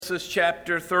Genesis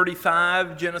chapter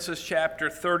 35. Genesis chapter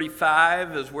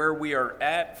 35 is where we are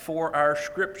at for our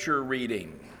scripture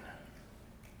reading.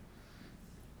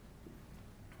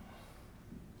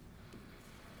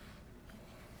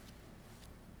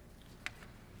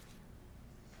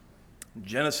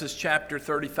 Genesis chapter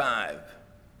 35.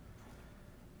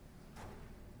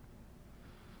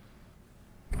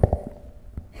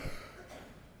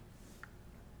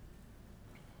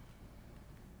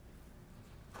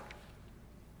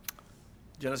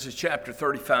 Genesis chapter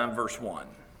 35, verse 1.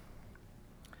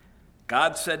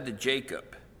 God said to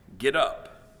Jacob, "Get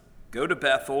up, go to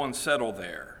Bethel and settle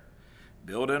there.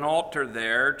 Build an altar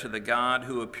there to the God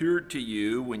who appeared to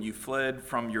you when you fled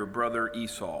from your brother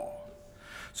Esau."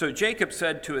 So Jacob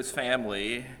said to his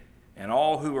family and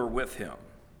all who were with him,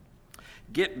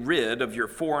 "Get rid of your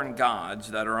foreign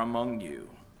gods that are among you.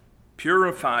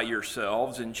 Purify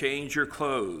yourselves and change your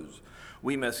clothes.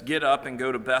 We must get up and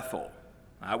go to Bethel.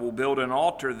 I will build an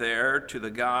altar there to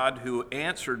the God who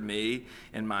answered me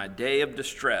in my day of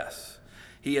distress.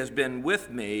 He has been with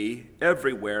me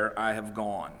everywhere I have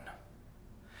gone."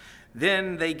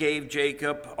 Then they gave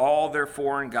Jacob all their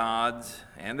foreign gods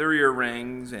and their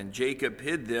earrings, and Jacob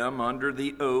hid them under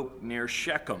the oak near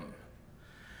Shechem.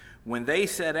 When they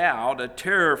set out, a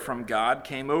terror from God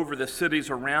came over the cities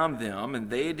around them,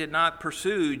 and they did not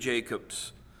pursue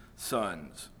Jacob's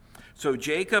sons. So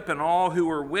Jacob and all who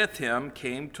were with him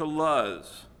came to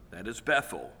Luz, that is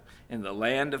Bethel, in the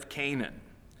land of Canaan.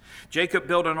 Jacob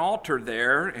built an altar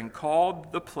there and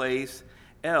called the place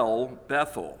El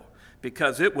Bethel,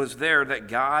 because it was there that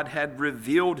God had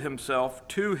revealed himself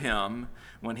to him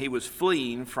when he was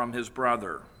fleeing from his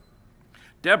brother.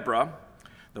 Deborah,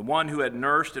 the one who had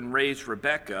nursed and raised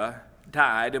Rebekah,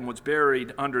 died and was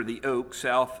buried under the oak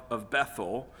south of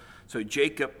Bethel, so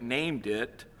Jacob named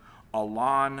it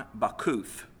Allon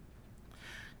Bakuth.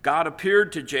 God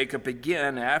appeared to Jacob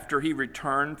again after he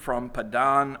returned from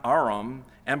Padan Aram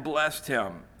and blessed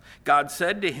him. God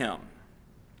said to him,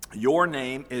 "Your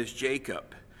name is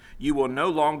Jacob. You will no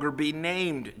longer be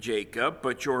named Jacob,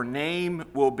 but your name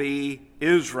will be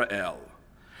Israel."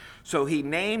 So he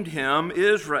named him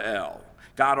Israel.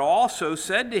 God also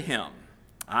said to him,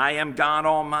 "I am God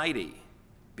Almighty.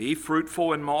 Be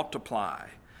fruitful and multiply.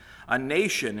 A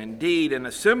nation, indeed an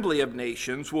assembly of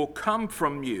nations, will come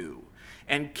from you,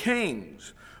 and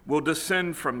kings will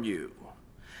descend from you.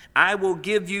 I will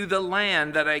give you the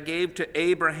land that I gave to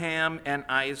Abraham and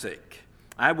Isaac.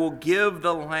 I will give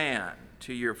the land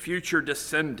to your future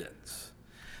descendants."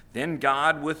 Then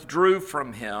God withdrew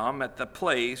from him at the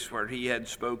place where he had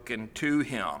spoken to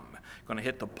him. Going to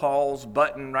hit the pause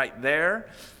button right there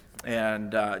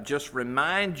and just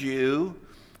remind you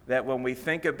that when we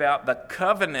think about the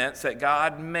covenants that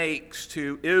God makes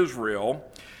to Israel,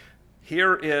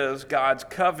 here is God's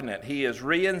covenant. He is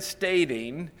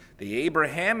reinstating the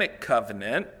Abrahamic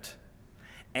covenant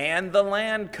and the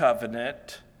land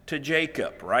covenant to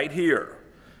Jacob right here.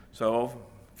 So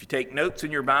if you take notes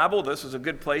in your Bible, this is a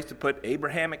good place to put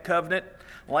Abrahamic covenant,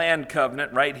 land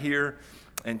covenant right here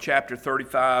in chapter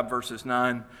 35, verses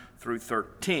 9 through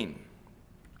 13.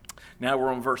 Now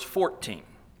we're on verse 14.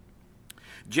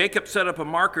 Jacob set up a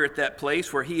marker at that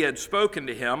place where he had spoken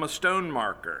to him, a stone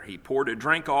marker. He poured a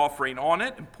drink offering on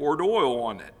it and poured oil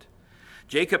on it.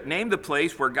 Jacob named the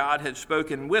place where God had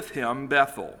spoken with him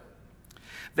Bethel.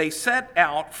 They set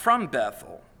out from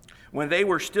Bethel. When they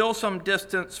were still some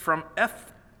distance from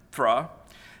Ephrath,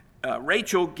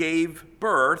 Rachel gave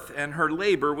birth, and her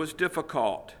labor was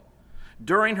difficult.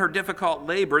 During her difficult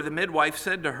labor, the midwife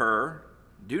said to her,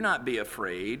 "Do not be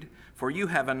afraid, for you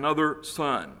have another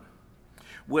son."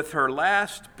 With her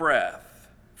last breath,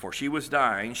 for she was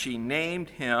dying, she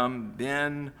named him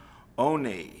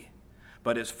Ben-Oni,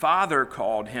 but his father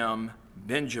called him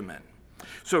Benjamin.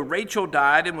 So Rachel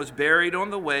died and was buried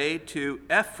on the way to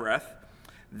Ephrath,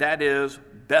 that is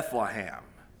Bethlehem.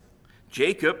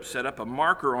 Jacob set up a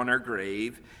marker on her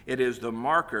grave. It is the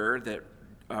marker that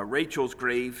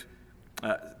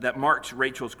that marks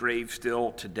Rachel's grave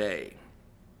still today.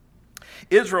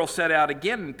 Israel set out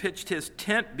again and pitched his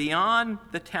tent beyond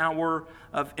the Tower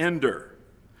of Endor.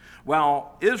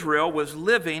 While Israel was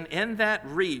living in that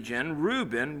region,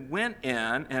 Reuben went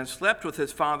in and slept with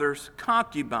his father's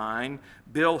concubine,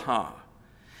 Bilhah.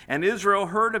 And Israel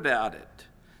heard about it.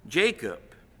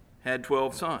 Jacob had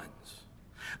 12 sons.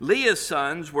 Leah's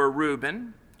sons were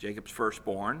Reuben, Jacob's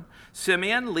firstborn,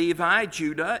 Simeon, Levi,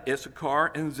 Judah,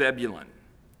 Issachar, and Zebulun.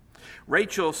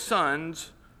 Rachel's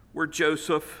sons were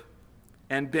Joseph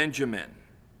and Benjamin.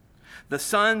 The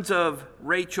sons of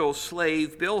Rachel's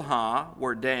slave Bilhah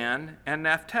were Dan and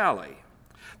Naphtali.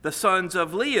 The sons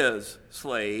of Leah's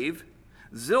slave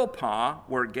Zilpah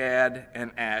were Gad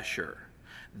and Asher.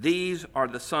 These are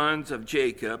the sons of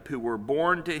Jacob who were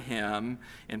born to him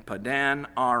in Padan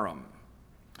Aram.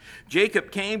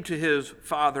 Jacob came to his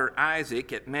father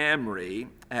Isaac at Mamre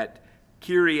at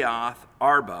Kiriath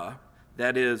Arba,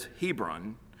 that is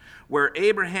Hebron, where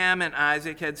Abraham and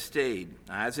Isaac had stayed.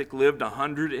 Isaac lived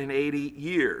 180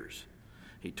 years.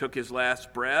 He took his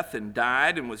last breath and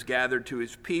died and was gathered to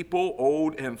his people,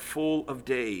 old and full of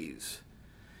days.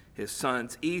 His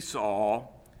sons Esau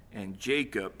and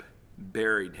Jacob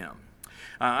buried him.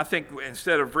 I think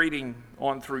instead of reading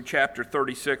on through chapter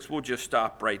 36, we'll just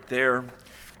stop right there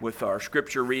with our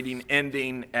scripture reading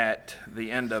ending at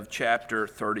the end of chapter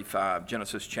 35,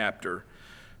 Genesis chapter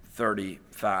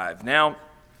 35. Now,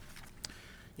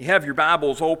 you have your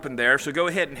Bibles open there, so go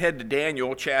ahead and head to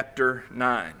Daniel chapter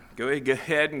 9. Go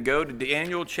ahead and go to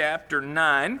Daniel chapter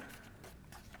 9.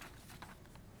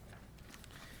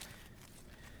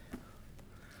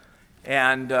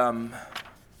 And I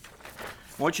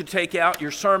want you to take out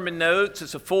your sermon notes.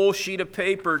 It's a full sheet of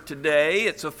paper today.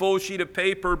 It's a full sheet of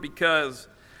paper because,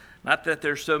 not that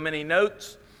there's so many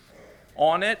notes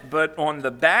on it, but on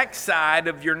the back side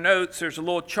of your notes, there's a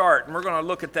little chart. And we're going to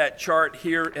look at that chart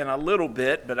here in a little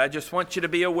bit, but I just want you to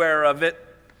be aware of it.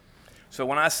 So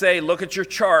when I say look at your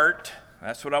chart,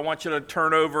 that's what I want you to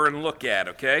turn over and look at,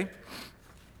 okay?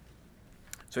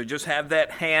 So just have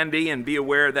that handy and be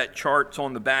aware that chart's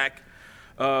on the back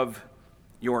of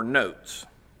your notes.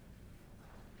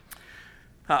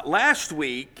 Last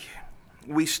week,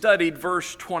 we studied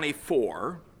verse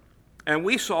 24, and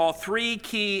we saw three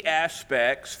key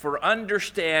aspects for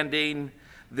understanding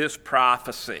this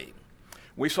prophecy.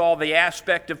 We saw the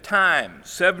aspect of time,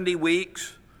 70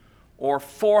 weeks or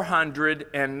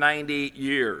 490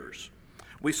 years.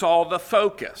 We saw the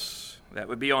focus, that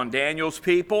would be on Daniel's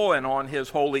people and on his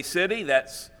holy city,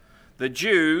 that's the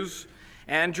Jews,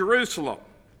 and Jerusalem.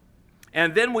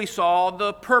 And then we saw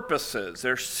the purposes.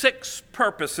 There's 6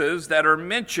 purposes that are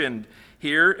mentioned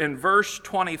here in verse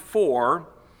 24,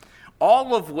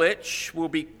 all of which will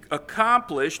be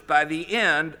accomplished by the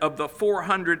end of the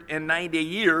 490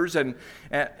 years. And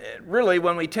really,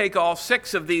 when we take all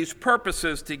 6 of these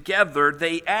purposes together,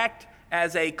 they act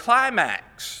as a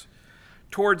climax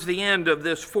towards the end of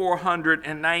this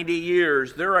 490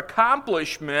 years. Their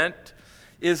accomplishment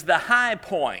is the high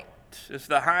point. It's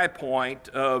the high point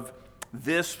of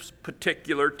this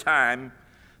particular time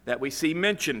that we see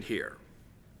mentioned here.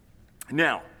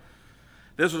 Now,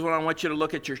 this is what I want you to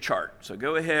look at your chart. So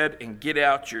go ahead and get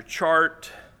out your chart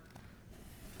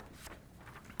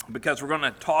because we're going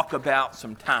to talk about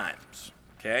some times,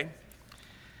 okay?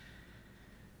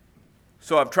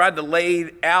 So I've tried to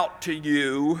lay out to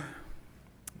you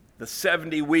the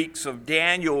 70 weeks of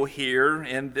Daniel here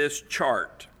in this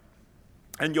chart.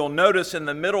 And you'll notice in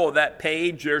the middle of that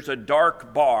page there's a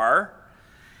dark bar.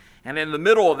 And in the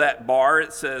middle of that bar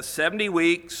it says 70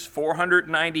 weeks,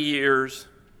 490 years.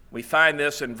 We find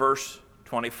this in verse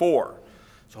 24.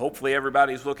 So hopefully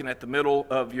everybody's looking at the middle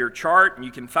of your chart and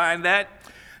you can find that.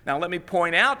 Now let me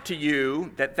point out to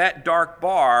you that that dark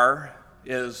bar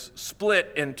is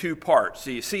split in 2 parts.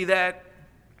 So you see that?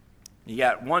 You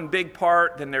got one big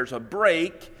part, then there's a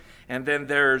break, and then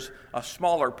there's a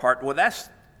smaller part. Well, that's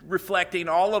reflecting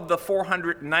all of the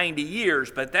 490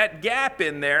 years, but that gap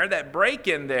in there, that break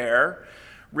in there,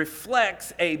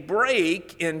 reflects a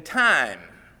break in time.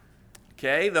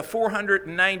 Okay, the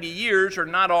 490 years are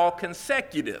not all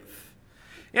consecutive.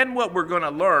 And what we're going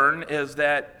to learn is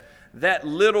that that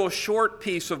little short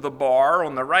piece of the bar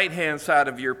on the right-hand side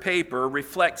of your paper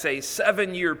reflects a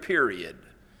 7-year period.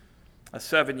 A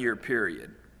 7-year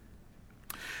period.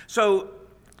 So,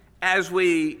 as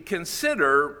we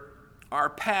consider our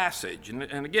passage, and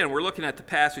again, we're looking at the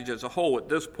passage as a whole at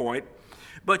this point,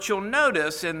 but you'll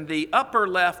notice in the upper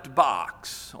left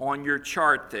box on your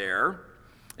chart there,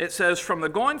 it says, from the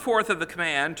going forth of the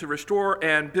command to restore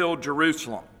and build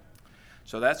Jerusalem.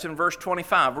 So that's in verse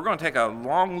 25. We're going to take a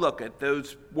long look at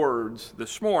those words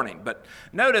this morning. But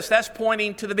notice that's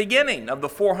pointing to the beginning of the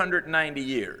 490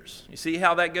 years. You see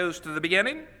how that goes to the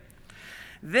beginning?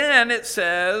 Then it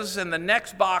says in the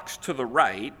next box to the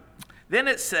right, then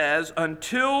it says,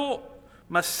 until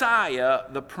Messiah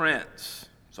the Prince.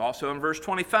 It's also in verse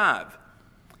 25.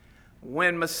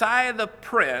 When Messiah the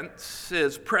Prince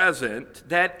is present,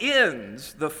 that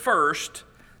ends the first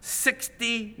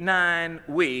 69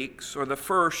 weeks, or the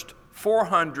first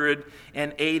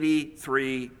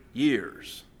 483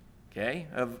 years, okay,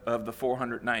 of the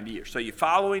 490 years. So you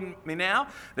following me now?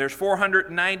 There's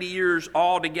 490 years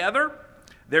altogether.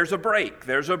 There's a break.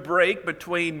 There's a break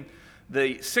between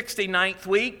the 69th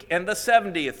week and the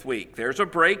 70th week. There's a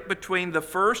break between the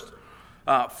first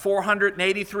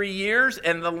 483 years,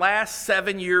 and the last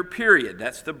 7-year period.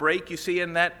 That's the break you see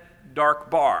in that dark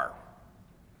bar.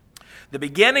 The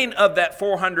beginning of that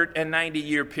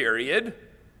 490-year period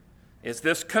is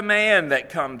this command that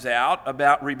comes out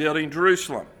about rebuilding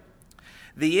Jerusalem.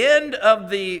 The end of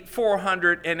the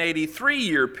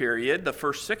 483-year period, the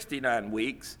first 69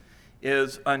 weeks,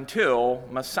 is until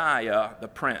Messiah the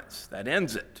Prince. That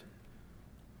ends it.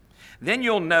 Then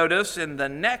you'll notice in the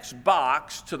next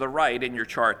box to the right in your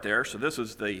chart there, so this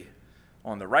is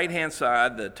on the right-hand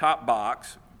side, the top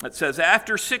box, it says,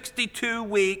 after 62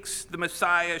 weeks the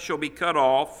Messiah shall be cut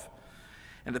off,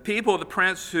 and the people of the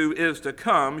prince who is to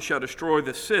come shall destroy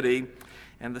the city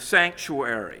and the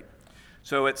sanctuary.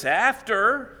 So it's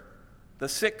after the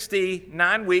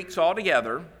 69 weeks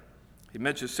altogether. He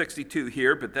mentions 62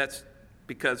 here, but that's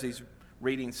because he's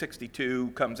reading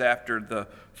 62 comes after the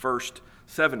first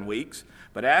 7 weeks.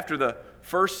 But after the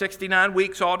first 69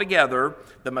 weeks altogether,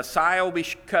 the Messiah will be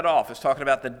cut off. It's talking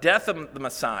about the death of the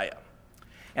Messiah.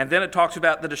 And then it talks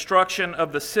about the destruction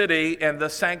of the city and the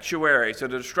sanctuary. So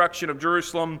the destruction of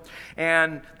Jerusalem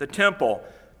and the temple.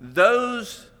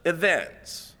 Those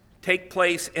events take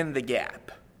place in the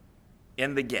gap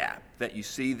that you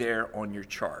see there on your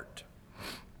chart.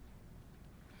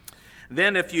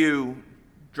 Then if you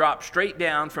drop straight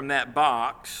down from that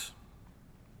box,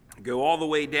 go all the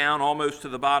way down almost to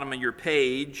the bottom of your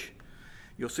page,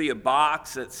 you'll see a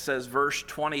box that says verse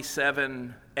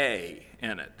 27a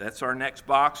in it. That's our next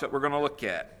box that we're going to look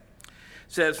at. It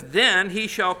says, then he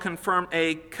shall confirm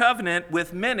a covenant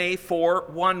with many for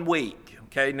 1 week.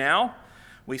 Okay, now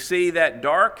we see that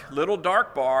little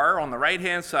dark bar on the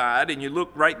right-hand side, and you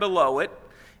look right below it,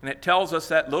 and it tells us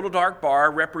that little dark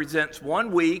bar represents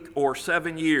 1 week or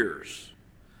 7 years.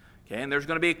 Okay, and there's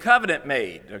going to be a covenant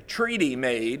made, a treaty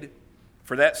made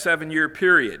for that 7-year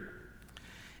period.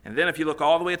 And then if you look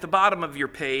all the way at the bottom of your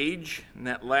page, in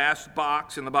that last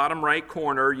box in the bottom right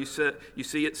corner, you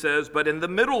see it says, but in the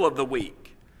middle of the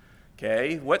week.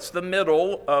 Okay, what's the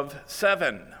middle of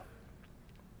 7?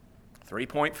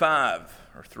 3.5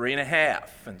 or 3.5.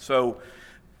 And so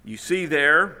you see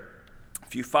there,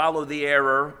 if you follow the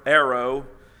arrow,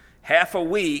 half a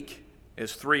week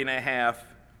is 3.5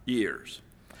 years.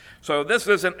 So this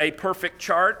isn't a perfect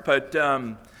chart, but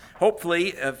hopefully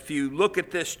if you look at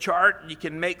this chart, you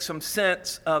can make some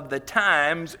sense of the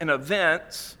times and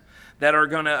events that are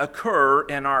going to occur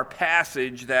in our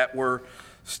passage that we're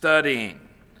studying.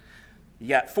 You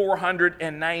got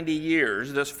 490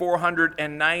 years. This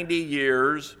 490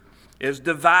 years is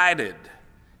divided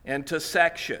into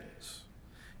sections.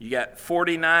 You got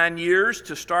 49 years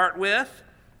to start with,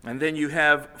 and then you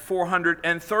have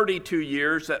 432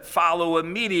 years that follow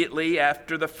immediately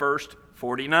after the first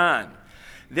 49.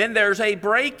 Then there's a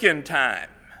break in time,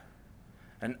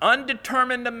 an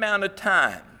undetermined amount of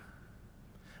time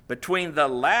between the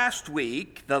last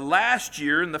week, the last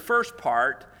year in the first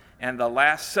part, and the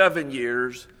last 7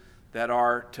 years that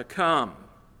are to come.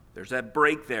 There's that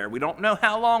break there. We don't know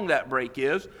how long that break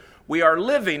is. We are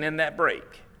living in that break.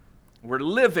 We're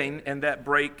living in that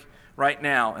break right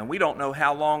now, and we don't know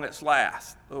how long it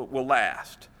will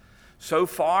last. So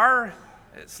far,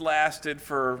 it's lasted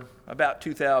for about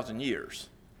 2,000 years.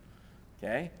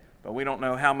 Okay? But we don't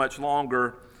know how much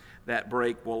longer that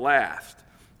break will last.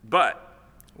 But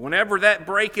whenever that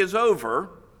break is over,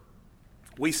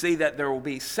 we see that there will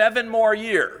be 7 more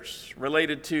years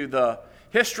related to the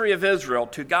history of Israel,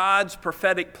 to God's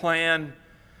prophetic plan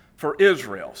for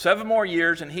Israel. 7 more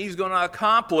years, and he's going to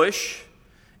accomplish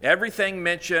everything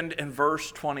mentioned in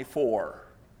verse 24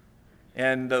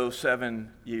 in those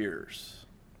 7 years.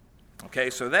 Okay,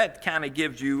 so that kind of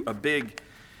gives you a big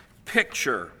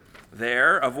picture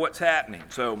there of what's happening.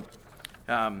 So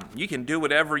you can do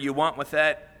whatever you want with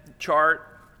that chart.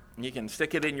 You can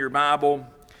stick it in your Bible,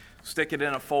 stick it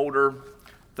in a folder,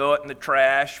 throw it in the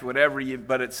trash,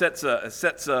 but it sets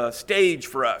a stage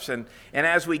for us. And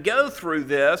as we go through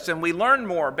this and we learn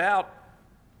more about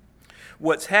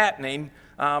what's happening,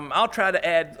 I'll try to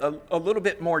add a little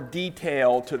bit more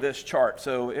detail to this chart.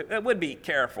 So it would be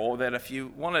careful that if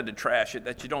you wanted to trash it,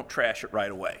 that you don't trash it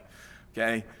right away.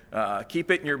 Okay?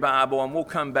 Keep it in your Bible, and we'll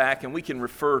come back and we can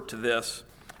refer to this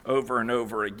over and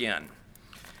over again.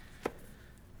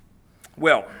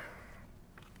 Well,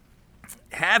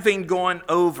 having gone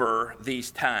over these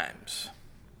times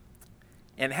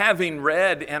and having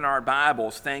read in our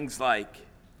Bibles things like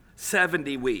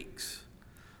 70 weeks,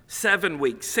 7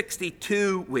 weeks,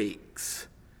 62 weeks,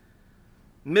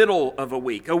 middle of a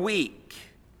week,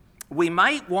 we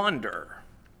might wonder,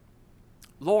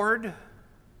 Lord,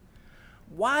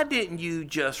 why didn't you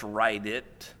just write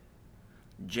it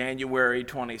January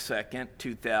 22nd,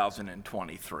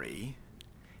 2023.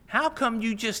 How come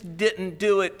you just didn't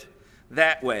do it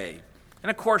that way? And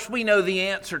of course, we know the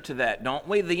answer to that, don't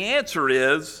we? The answer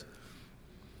is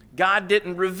God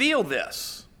didn't reveal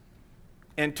this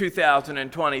in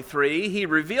 2023. He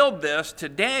revealed this to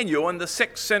Daniel in the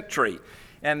 6th century.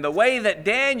 And the way that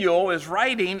Daniel is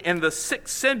writing in the 6th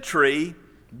century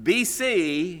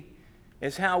BC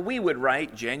is how we would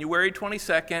write January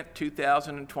 22nd,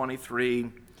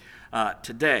 2023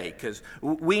 today. Because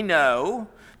we know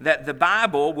that the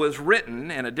Bible was written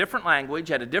in a different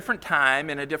language at a different time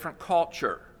in a different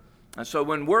culture. And so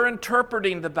when we're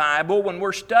interpreting the Bible, when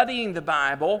we're studying the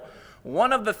Bible,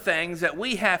 one of the things that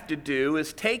we have to do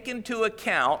is take into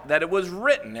account that it was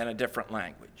written in a different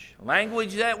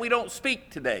language that we don't speak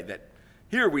today, that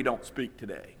here we don't speak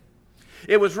today.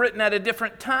 It was written at a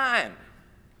different time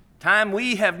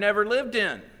we have never lived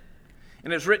in.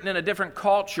 And it's written in a different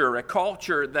culture, a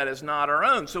culture that is not our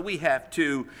own. So we have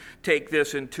to take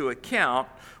this into account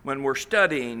when we're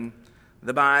studying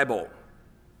the Bible.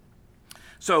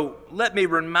 So let me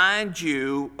remind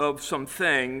you of some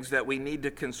things that we need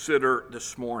to consider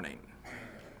this morning.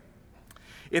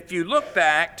 If you look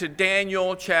back to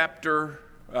Daniel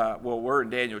we're in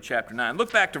Daniel chapter 9.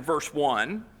 Look back to verse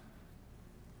 1.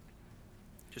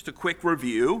 Just a quick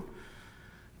review.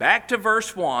 Back to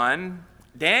verse 1.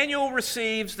 Daniel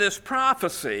receives this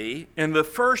prophecy in the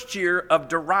first year of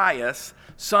Darius,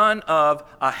 son of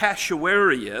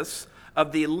Ahasuerus,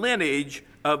 of the lineage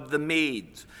of the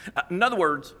Medes. In other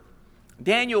words,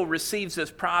 Daniel receives this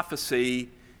prophecy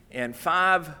in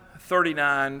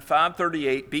 539,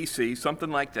 538 BC, something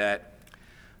like that,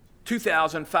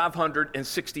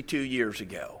 2,562 years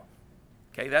ago.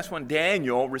 Okay, that's when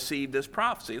Daniel received this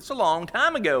prophecy. It's a long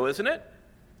time ago, isn't it?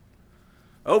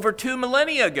 Over 2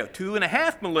 millennia ago,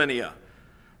 2.5 millennia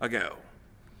ago.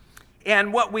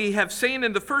 And what we have seen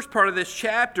in the first part of this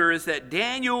chapter is that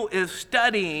Daniel is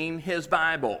studying his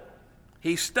Bible.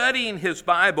 He's studying his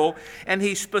Bible, and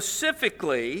he's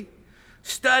specifically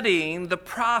studying the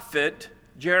prophet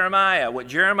Jeremiah, what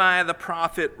Jeremiah the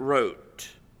prophet wrote.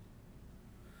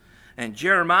 And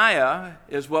Jeremiah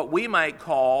is what we might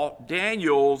call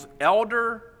Daniel's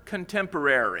elder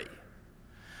contemporary.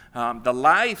 The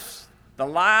lives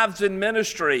and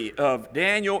ministry of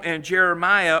Daniel and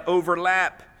Jeremiah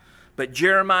overlap, but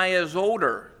Jeremiah is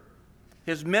older.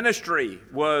 His ministry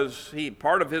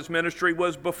part of his ministry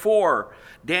was before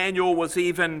Daniel was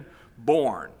even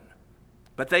born.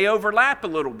 But they overlap a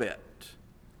little bit.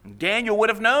 Daniel would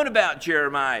have known about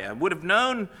Jeremiah, would have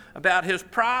known about his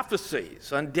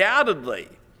prophecies. Undoubtedly,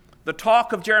 the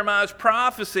talk of Jeremiah's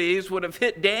prophecies would have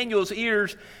hit Daniel's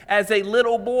ears as a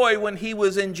little boy when he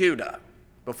was in Judah,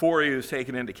 before he was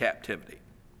taken into captivity.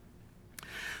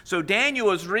 So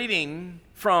Daniel is reading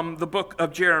from the book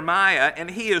of Jeremiah, and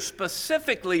he is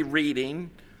specifically reading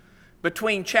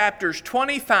between chapters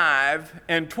 25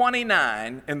 and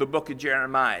 29 in the book of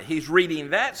Jeremiah. He's reading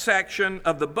that section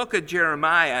of the book of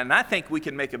Jeremiah, and I think we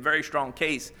can make a very strong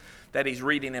case that he's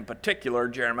reading in particular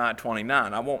Jeremiah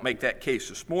 29. I won't make that case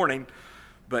this morning,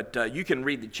 but you can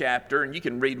read the chapter, and you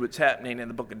can read what's happening in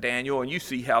the book of Daniel, and you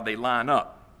see how they line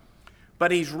up.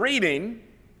 But he's reading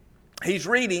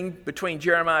between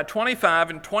Jeremiah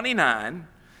 25 and 29,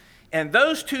 and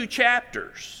those two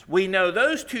chapters, we know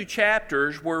those two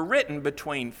chapters were written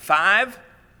between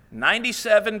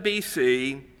 597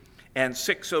 BC and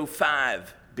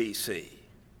 605 BC.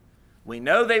 We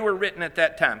know they were written at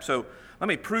that time. So let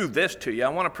me prove this to you. I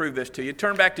want to prove this to you.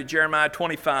 Turn back to Jeremiah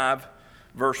 25,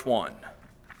 verse 1.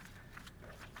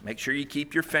 Make sure you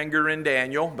keep your finger in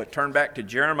Daniel, but turn back to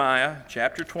Jeremiah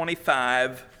chapter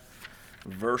 25,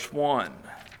 verse 1.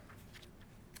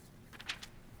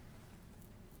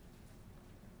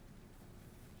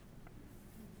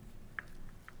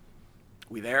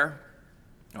 We there?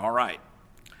 All right.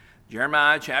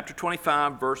 Jeremiah chapter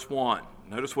 25, verse 1.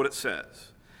 Notice what it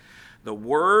says. The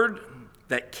word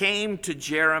that came to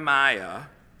Jeremiah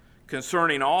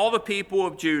concerning all the people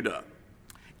of Judah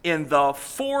in the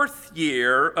 4th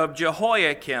year of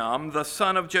Jehoiakim, the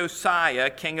son of Josiah,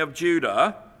 king of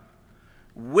Judah,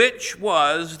 which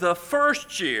was the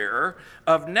 1st year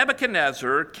of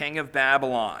Nebuchadnezzar, king of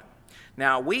Babylon.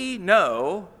 Now we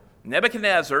know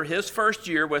Nebuchadnezzar, his 1st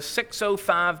year was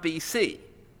 605 BC.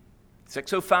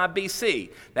 605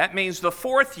 BC. That means the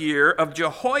 4th year of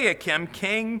Jehoiakim,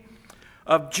 king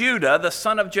of Judah, the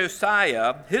son of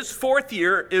Josiah, his 4th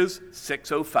year is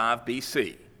 605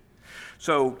 BC.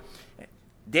 So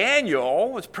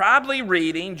Daniel was probably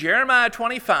reading Jeremiah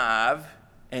 25,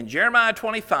 and Jeremiah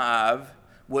 25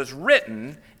 was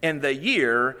written in the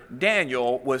year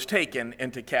Daniel was taken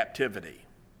into captivity.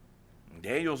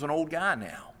 Daniel's an old guy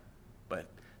now, but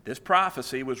this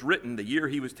prophecy was written the year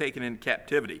he was taken into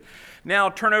captivity. Now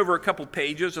turn over a couple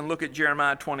pages and look at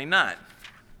Jeremiah 29.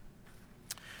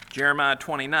 Jeremiah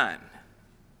 29.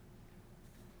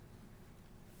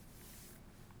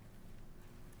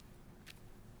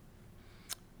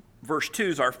 Verse 2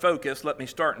 is our focus. Let me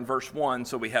start in verse 1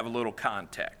 so we have a little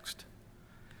context.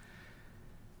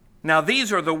 Now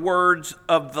these are the words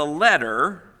of the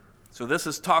letter. So this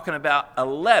is talking about a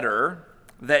letter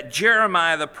that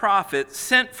Jeremiah the prophet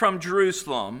sent from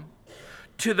Jerusalem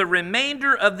to the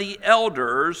remainder of the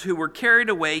elders who were carried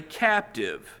away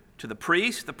captive, to the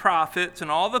priests, the prophets,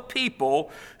 and all the people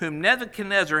whom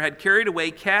Nebuchadnezzar had carried away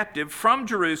captive from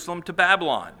Jerusalem to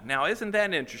Babylon. Now, isn't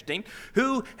that interesting?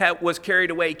 Who was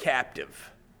carried away captive?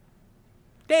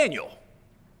 Daniel.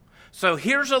 So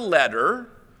here's a letter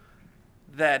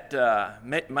that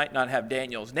might not have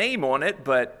Daniel's name on it,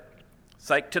 but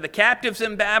it's like to the captives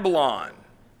in Babylon.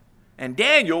 And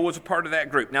Daniel was a part of that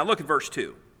group. Now look at verse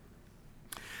 2.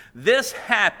 This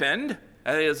happened,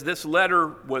 that is, this letter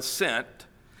was sent.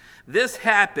 This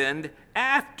happened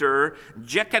after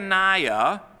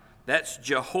Jeconiah, that's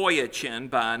Jehoiachin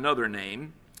by another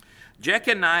name,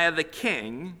 Jeconiah the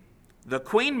king, the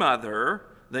queen mother,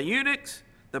 the eunuchs,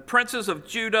 the princes of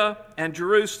Judah and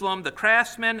Jerusalem, the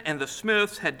craftsmen and the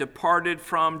smiths had departed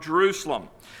from Jerusalem.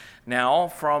 Now,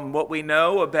 from what we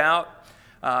know about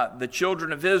the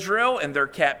children of Israel and their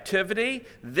captivity,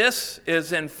 this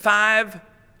is in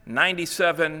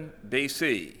 597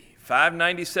 BC.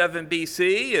 597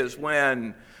 BC is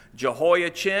when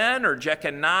Jehoiachin or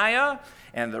Jeconiah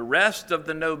and the rest of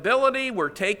the nobility were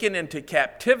taken into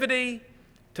captivity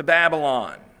to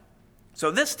Babylon. So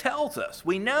this tells us,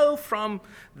 we know from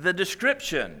the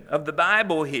description of the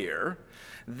Bible here,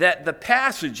 that the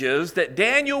passages that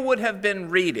Daniel would have been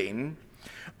reading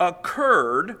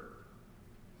occurred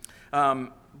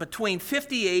between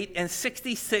 58 and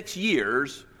 66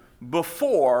 years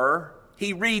before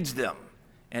he reads them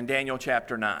in Daniel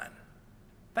chapter 9.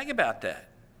 Think about that.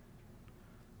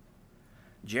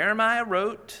 Jeremiah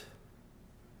wrote,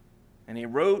 and he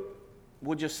wrote,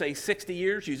 we'll just say 60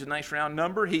 years, use a nice round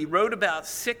number. He wrote about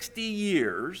 60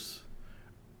 years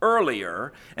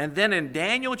earlier, and then in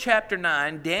Daniel chapter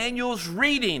 9, Daniel's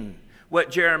reading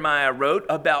what Jeremiah wrote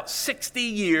about 60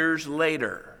 years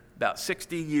later. About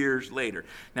 60 years later.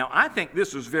 Now, I think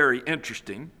this is very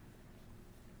interesting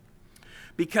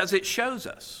because it shows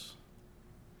us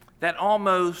that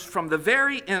almost from the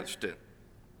very instant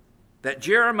that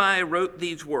Jeremiah wrote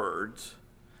these words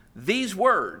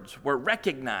were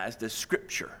recognized as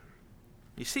Scripture.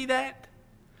 You see that?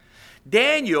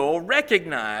 Daniel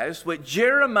recognized what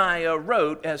Jeremiah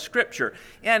wrote as Scripture.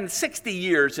 And 60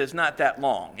 years is not that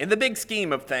long. In the big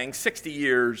scheme of things, 60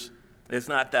 years is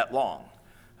not that long.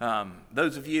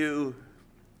 Those of you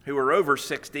who are over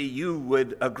 60, you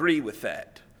would agree with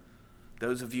that.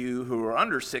 Those of you who are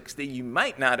under 60, you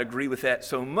might not agree with that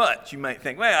so much. You might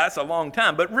think, well, that's a long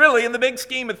time. But really, in the big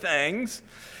scheme of things,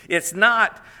 it's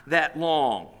not that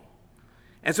long.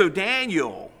 And so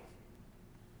Daniel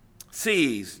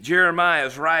sees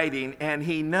Jeremiah's writing, and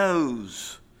he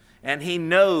knows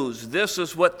this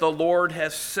is what the Lord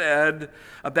has said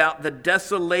about the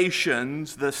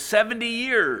desolations, the 70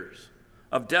 years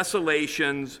of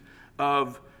desolations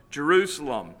of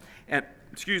Jerusalem. And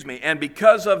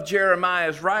because of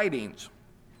Jeremiah's writings,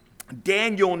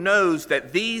 Daniel knows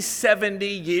that these 70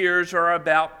 years are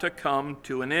about to come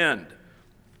to an end.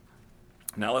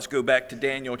 Now let's go back to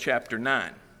Daniel chapter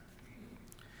 9.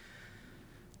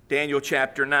 Daniel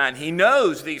chapter 9. He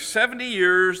knows these 70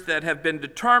 years that have been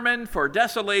determined for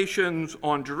desolations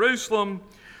on Jerusalem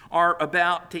are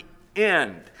about to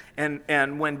end.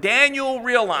 And when Daniel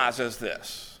realizes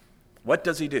this, what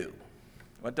does he do?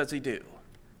 What does he do?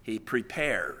 He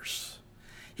prepares.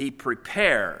 He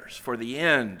prepares for the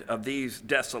end of these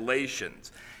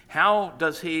desolations. How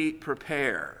does he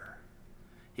prepare?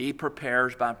 He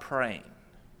prepares by praying.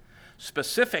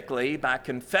 Specifically by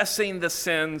confessing the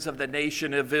sins of the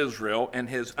nation of Israel and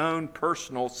his own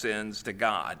personal sins to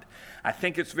God. I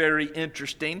think it's very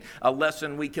interesting, a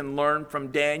lesson we can learn from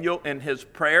Daniel in his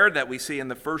prayer that we see in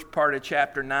the first part of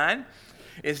chapter 9,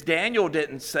 is Daniel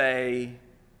didn't say,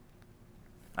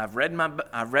 I've read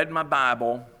my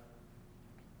Bible,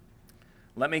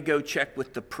 let me go check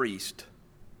with the priest,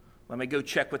 let me go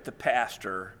check with the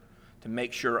pastor to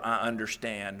make sure I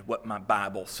understand what my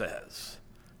Bible says.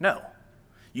 No.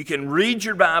 You can read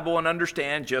your Bible and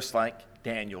understand just like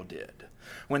Daniel did.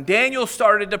 When Daniel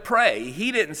started to pray,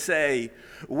 he didn't say,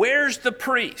 where's the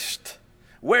priest?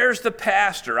 Where's the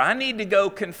pastor? I need to go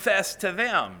confess to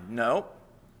them. No.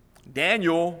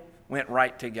 Daniel went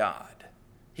right to God.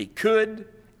 He could,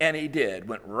 and he did.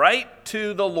 Went right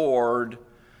to the Lord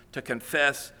to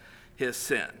confess his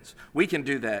sins. We can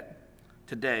do that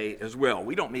today as well.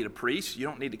 We don't need a priest. You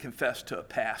don't need to confess to a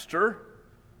pastor.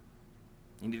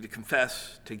 You need to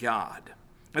confess to God.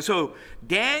 And so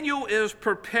Daniel is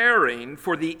preparing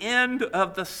for the end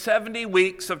of the 70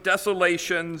 weeks of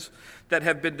desolations that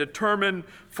have been determined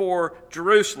for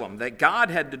Jerusalem, that God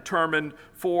had determined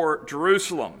for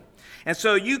Jerusalem. And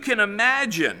so you can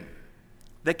imagine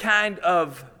the kind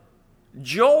of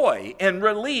joy and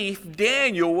relief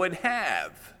Daniel would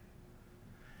have.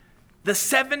 The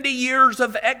 70 years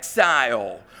of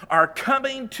exile are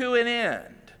coming to an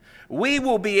end. We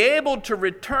will be able to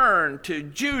return to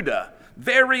Judah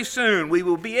very soon. We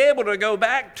will be able to go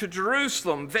back to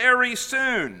Jerusalem very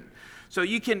soon. So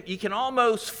you can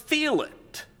almost feel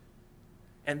it.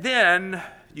 And then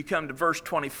you come to verse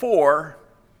 24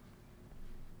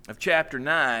 of chapter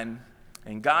 9,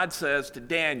 and God says to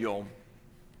Daniel,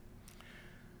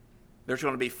 there's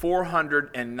going to be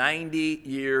 490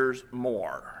 years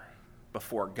more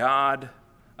before God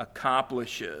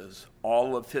accomplishes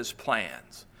all of his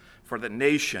plans for the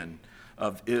nation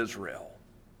of Israel.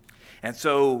 And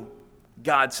so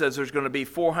God says there's going to be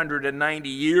 490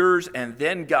 years, and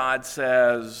then God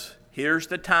says, here's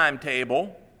the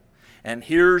timetable, and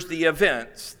here's the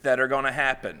events that are going to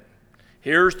happen.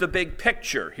 Here's the big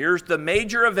picture. Here's the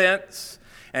major events,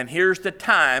 and here's the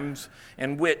times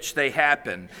in which they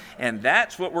happen. And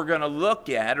that's what we're going to look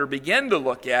at, or begin to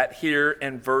look at, here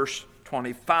in verse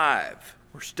 25.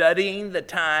 We're studying the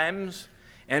times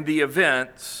and the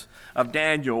events of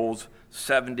Daniel's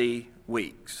 70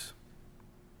 weeks.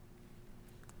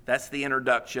 That's the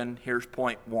introduction. Here's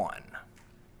point one.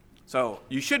 So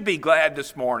you should be glad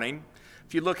this morning,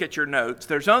 if you look at your notes,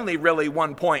 there's only really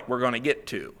one point we're going to get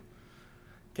to.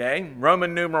 Okay?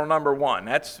 Roman numeral number 1.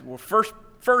 That's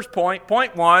first point,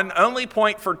 point 1, only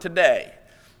point for today.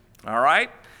 All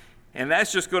right? And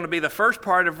that's just going to be the first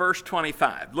part of verse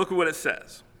 25. Look at what it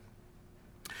says.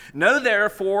 Know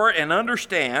therefore and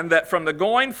understand that from the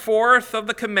going forth of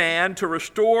the command to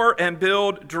restore and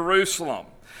build Jerusalem.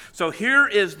 So here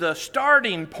is the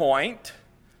starting point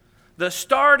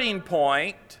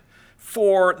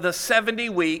for the 70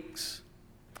 weeks,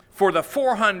 for the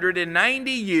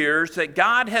 490 years that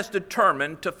God has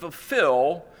determined to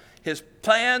fulfill his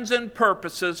plans and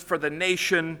purposes for the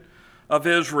nation of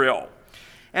Israel.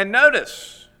 And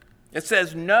notice, it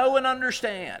says, know and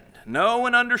understand. Know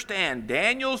and understand.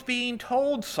 Daniel's being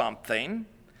told something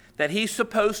that he's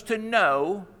supposed to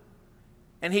know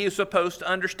and he is supposed to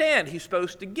understand. He's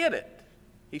supposed to get it.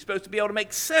 He's supposed to be able to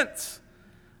make sense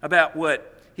about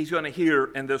what he's going to hear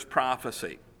in this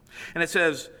prophecy. And it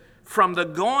says, from the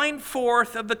going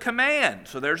forth of the command.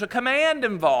 So there's a command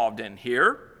involved in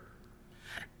here.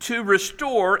 To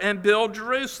restore and build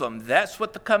Jerusalem. That's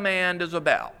what the command is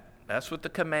about. That's what the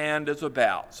command is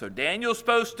about. So Daniel's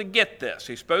supposed to get this.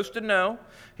 He's supposed to know.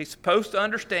 He's supposed to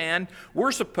understand.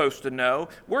 We're supposed to know.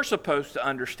 We're supposed to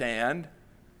understand.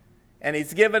 And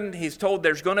he's told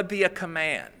there's going to be a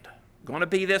command. Going to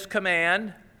be this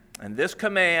command. And this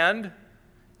command,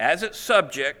 as its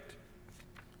subject,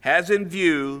 has in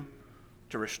view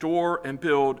to restore and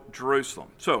build Jerusalem.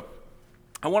 So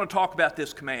I want to talk about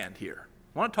this command here.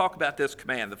 I want to talk about this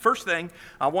command. The first thing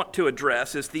I want to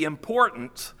address is the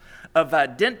importance of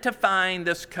identifying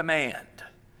this command.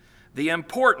 The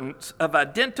importance of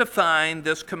identifying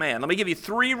this command. Let me give you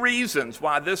 3 reasons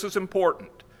why this is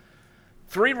important.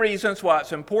 3 reasons why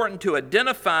it's important to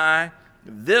identify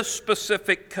this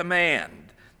specific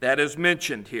command that is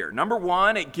mentioned here. Number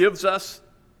 1, it gives us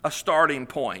a starting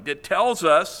point. It tells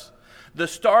us the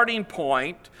starting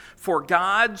point for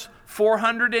God's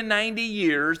 490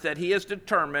 years that he has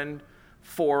determined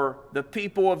for the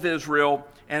people of Israel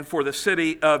and for the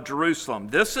city of Jerusalem.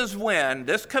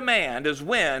 This command is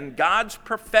when God's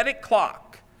prophetic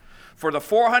clock for the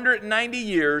 490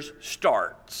 years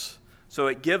starts. So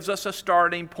it gives us a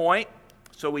starting point.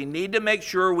 So we need to make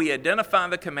sure we identify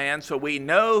the command so we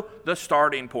know the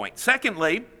starting point.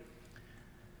 Secondly,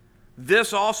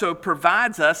 this also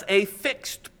provides us a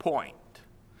fixed point.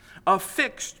 A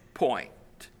fixed point.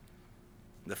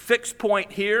 The fixed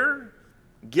point here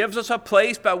gives us a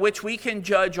place by which we can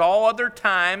judge all other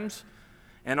times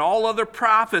and all other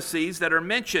prophecies that are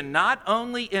mentioned not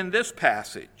only in this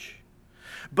passage,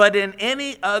 but in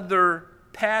any other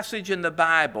passage in the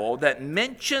Bible that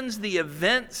mentions the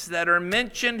events that are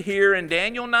mentioned here in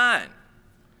Daniel 9.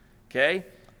 Okay?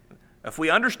 If we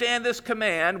understand this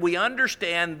command, we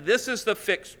understand this is the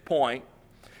fixed point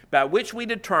by which we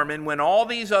determine when all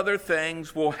these other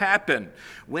things will happen,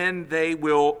 when they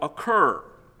will occur.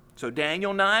 So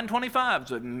Daniel 9:25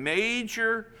 is a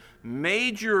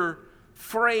major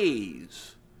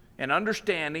phrase in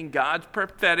understanding God's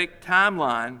prophetic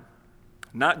timeline,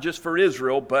 not just for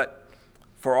Israel, but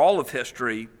for all of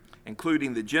history,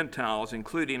 including the Gentiles,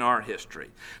 including our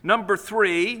history. Number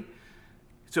 3,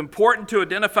 it's important to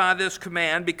identify this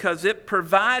command because it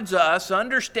provides us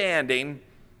understanding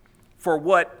for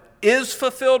what is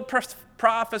fulfilled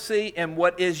prophecy and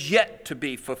what is yet to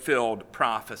be fulfilled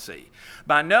prophecy.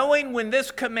 By knowing when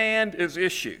this command is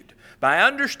issued, by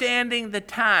understanding the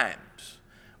times,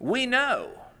 we know,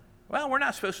 well, we're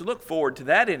not supposed to look forward to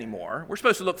that anymore. We're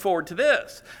supposed to look forward to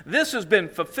this. This has been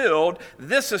fulfilled.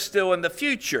 This is still in the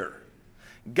future.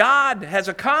 God has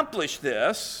accomplished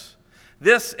this.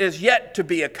 This is yet to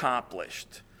be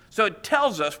accomplished. So it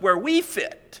tells us where we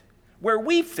fit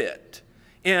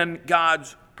in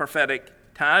God's prophetic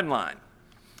timeline.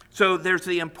 So there's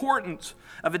the importance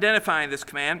of identifying this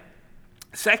command.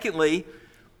 Secondly,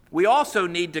 we also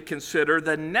need to consider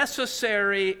the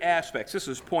necessary aspects. This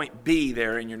is point B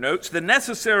there in your notes. The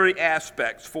necessary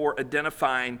aspects for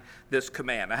identifying this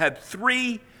command. I have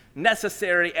 3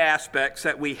 necessary aspects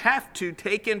that we have to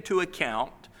take into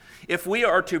account if we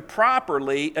are to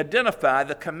properly identify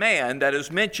the command that is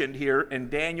mentioned here in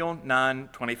Daniel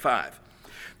 9:25.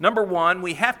 Number 1,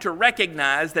 we have to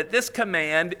recognize that this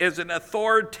command is an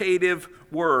authoritative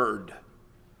word.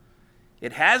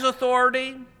 It has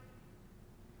authority,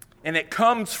 and it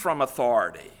comes from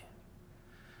authority.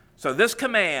 So this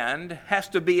command has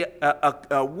to be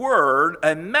a word,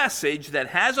 a message that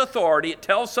has authority. It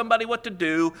tells somebody what to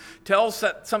do, tells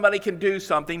that somebody can do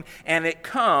something, and it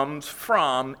comes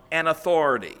from an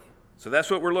authority. So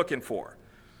that's what we're looking for.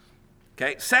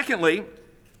 Okay. Secondly,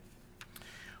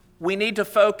 we need to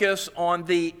focus on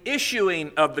the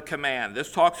issuing of the command.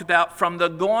 This talks about from the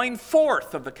going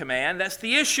forth of the command. That's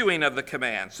the issuing of the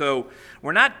command. So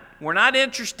we're not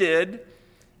interested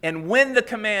in when the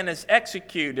command is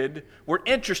executed. We're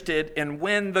interested in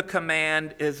when the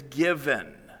command is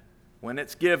given. When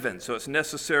it's given. So it's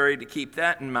necessary to keep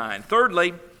that in mind.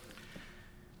 Thirdly,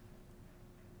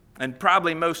 and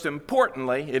probably most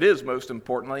importantly, it is most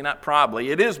importantly,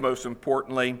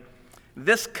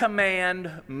 this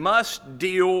command must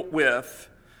deal with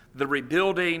the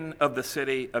rebuilding of the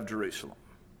city of Jerusalem.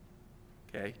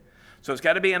 Okay? So it's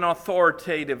got to be an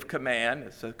authoritative command.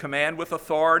 It's a command with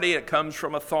authority. It comes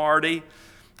from authority.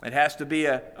 It has to be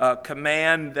a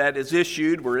command that is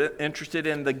issued. We're interested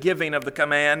in the giving of the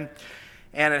command.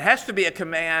 And it has to be a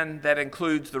command that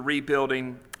includes the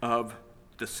rebuilding of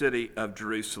the city of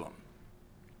Jerusalem.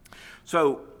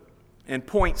 So in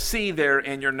point C there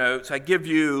in your notes, I give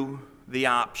you the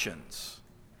options.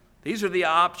 These are the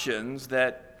options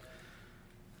that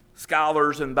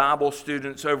scholars and Bible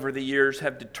students over the years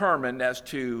have determined as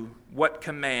to what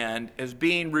command is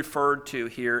being referred to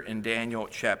here in Daniel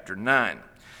chapter 9.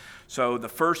 So the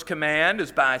first command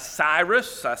is by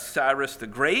Cyrus the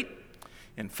Great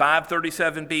in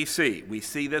 537 BC. We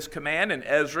see this command in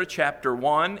Ezra chapter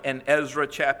 1 and Ezra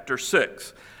chapter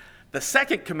 6. The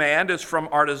second command is from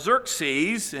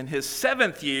Artaxerxes in his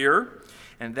 7th year,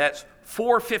 and that's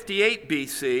 458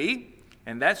 BC,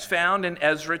 and that's found in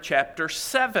Ezra chapter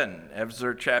 7.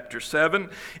 Ezra chapter 7.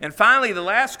 And finally, the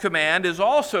last command is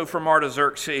also from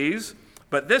Artaxerxes,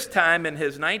 but this time in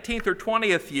his 19th or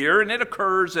 20th year, and it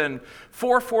occurs in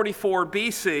 444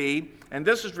 BC, and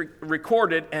this is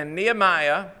recorded in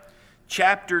Nehemiah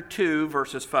chapter 2,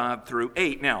 verses 5 through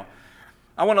 8. Now,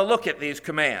 I want to look at these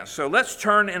commands. So let's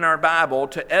turn in our Bible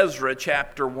to Ezra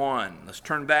chapter 1. Let's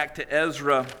turn back to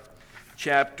Ezra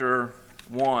chapter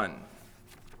 1.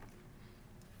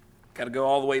 Got to go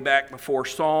all the way back before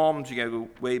Psalms. You got to go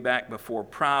way back before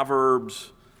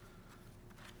Proverbs.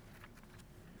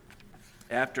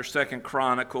 After 2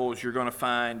 Chronicles, you're going to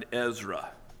find Ezra.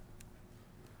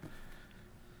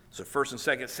 So 1 and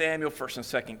 2 Samuel, 1 and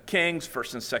 2 Kings, 1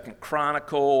 and 2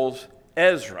 Chronicles,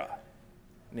 Ezra,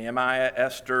 Nehemiah,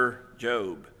 Esther,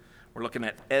 Job. We're looking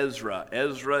at Ezra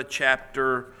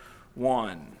chapter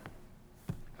 1.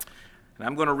 And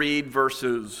I'm going to read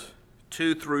verses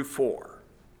 2 through 4.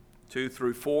 2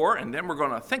 through 4, and then we're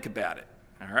going to think about it.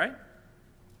 All right?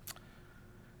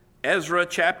 Ezra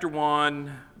chapter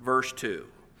 1, verse 2.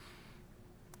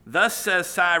 Thus says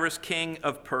Cyrus, king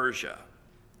of Persia,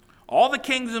 all the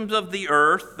kingdoms of the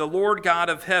earth the Lord God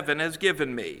of heaven has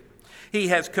given me. He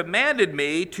has commanded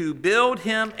me to build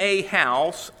him a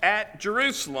house at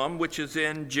Jerusalem, which is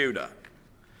in Judah.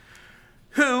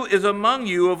 Who is among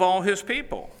you of all his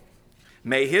people?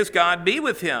 May his God be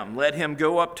with him. Let him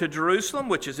go up to Jerusalem,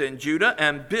 which is in Judah,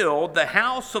 and build the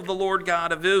house of the Lord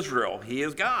God of Israel. He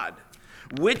is God,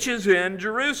 which is in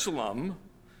Jerusalem.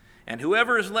 And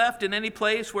whoever is left in any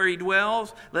place where he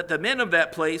dwells, let the men of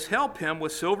that place help him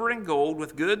with silver and gold,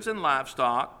 with goods and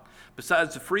livestock,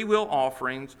 besides the freewill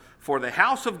offerings for the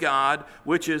house of God,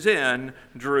 which is in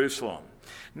Jerusalem.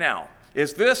 Now,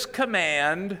 is this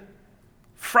command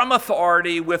from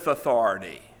authority with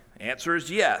authority? Answer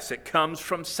is yes. It comes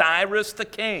from Cyrus the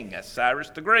king. That's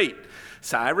Cyrus the Great.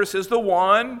 Cyrus is the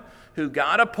one who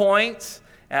God appoints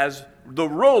as the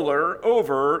ruler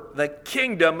over the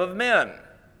kingdom of men.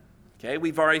 Okay,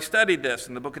 we've already studied this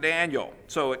in the book of Daniel.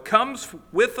 So it comes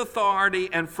with authority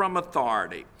and from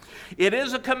authority. It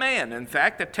is a command. In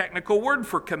fact, the technical word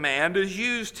for command is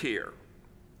used here.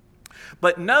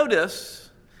 But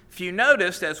notice, if you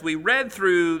noticed as we read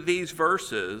through these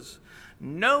verses,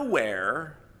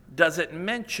 nowhere does it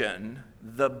mention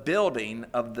the building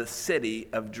of the city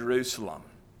of Jerusalem.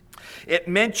 It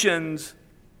mentions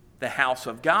the house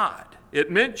of God.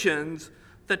 It mentions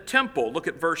the temple. Look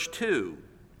at verse 2.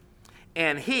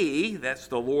 And he, that's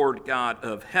the Lord God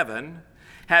of heaven,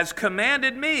 has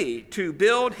commanded me to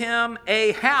build him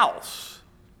a house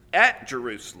at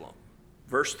Jerusalem.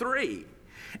 Verse 3.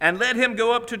 And let him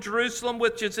go up to Jerusalem,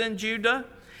 which is in Judah,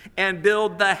 and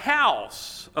build the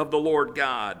house of the Lord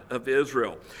God of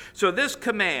Israel. So this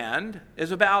command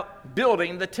is about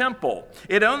building the temple.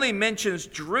 It only mentions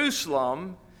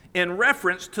Jerusalem in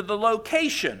reference to the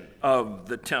location of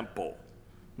the temple.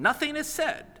 Nothing is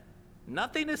said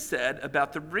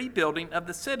about the rebuilding of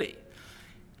the city.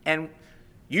 And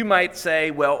you might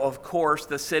say, well, of course,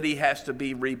 the city has to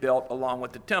be rebuilt along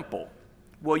with the temple.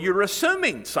 Well, you're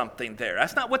assuming something there.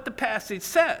 That's not what the passage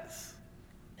says.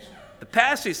 The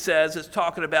passage says it's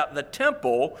talking about the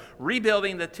temple,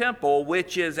 rebuilding the temple,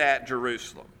 which is at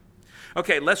Jerusalem.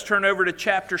 Okay, let's turn over to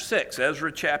chapter 6,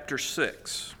 Ezra chapter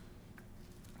 6.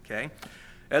 Okay,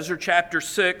 Ezra chapter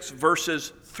 6,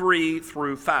 verses 3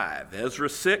 through 5. Ezra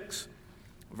 6,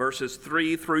 verses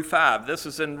 3 through 5. This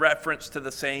is in reference to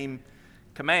the same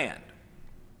command.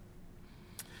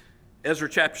 Ezra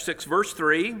chapter 6, verse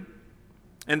 3.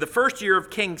 In the first year of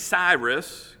King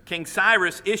Cyrus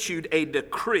issued a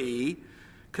decree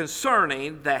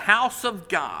concerning the house of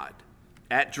God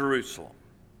at Jerusalem.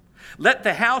 Let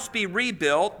the house be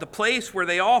rebuilt, the place where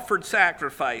they offered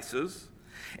sacrifices,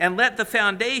 and let the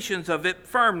foundations of it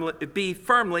be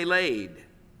firmly laid.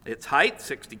 Its height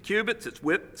 60 cubits, its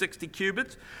width 60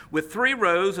 cubits, with 3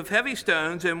 rows of heavy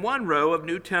stones and 1 row of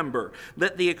new timber.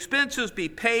 Let the expenses be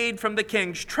paid from the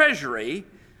king's treasury.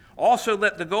 Also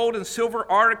let the gold and silver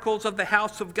articles of the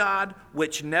house of God,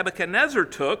 which Nebuchadnezzar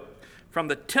took from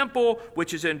the temple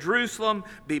which is in Jerusalem,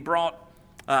 be brought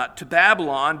to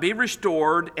Babylon, be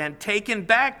restored, and taken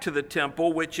back to the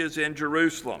temple which is in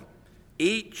Jerusalem,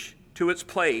 each to its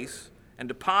place, and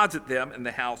deposit them in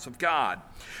the house of God.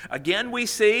 Again, we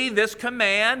see this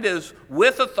command is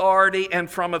with authority and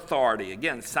from authority.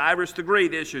 Again, Cyrus the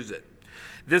Great issues it.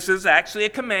 This is actually a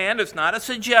command. It's not a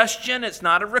suggestion. It's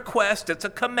not a request. It's a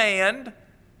command.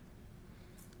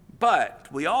 But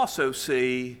we also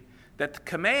see that the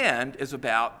command is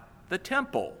about the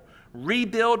temple,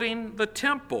 rebuilding the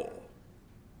temple.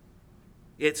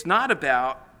 It's not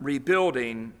about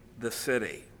rebuilding the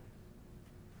city.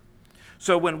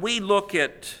 So when we look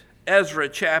at Ezra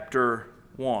chapter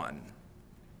 1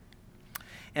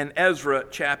 and Ezra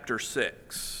chapter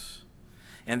 6,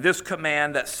 and this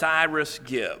command that Cyrus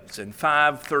gives in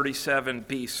 537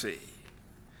 BC,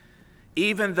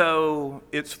 even though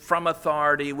it's from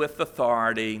authority with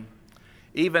authority,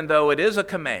 even though it is a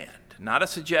command, not a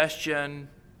suggestion,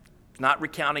 not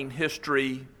recounting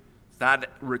history, not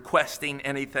requesting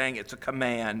anything, it's a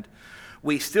command,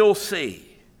 we still see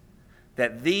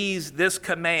that this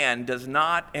command does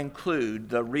not include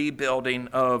the rebuilding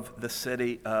of the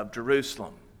city of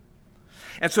Jerusalem.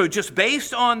 And so just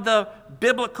based on the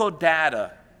biblical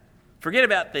data, forget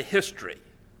about the history,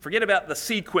 forget about the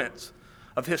sequence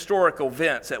of historical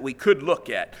events that we could look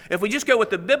at. If we just go with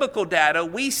the biblical data,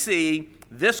 we see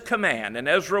this command in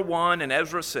Ezra 1 and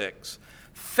Ezra 6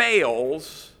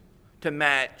 fails to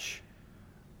match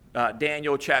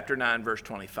Daniel chapter 9, verse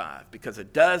 25, because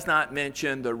it does not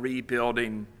mention the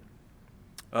rebuilding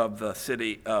of the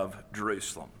city of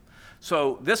Jerusalem.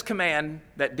 So this command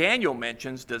that Daniel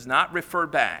mentions does not refer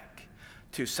back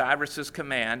to Cyrus's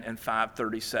command in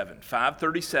 537.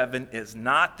 537 is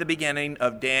not the beginning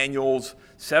of Daniel's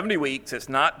 70 weeks. It's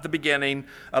not the beginning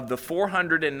of the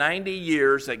 490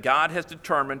 years that God has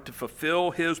determined to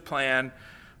fulfill his plan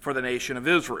for the nation of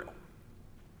Israel.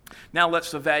 Now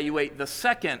let's evaluate the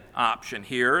second option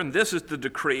here, and this is the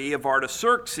decree of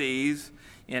Artaxerxes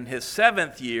in his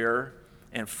 7th year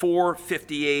in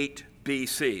 458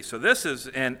 BC. So this is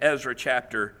in Ezra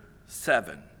chapter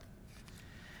 7.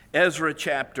 Ezra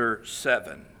chapter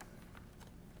 7,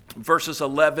 verses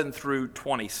 11 through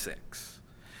 26.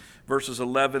 Verses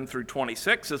 11 through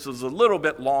 26. This is a little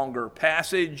bit longer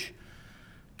passage,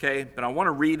 okay? But I want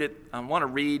to read it. I want to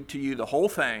read to you the whole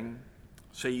thing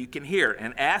so you can hear it.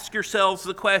 And ask yourselves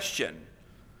the question,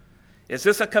 is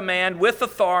this a command with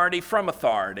authority from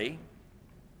authority?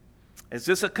 Is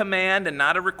this a command and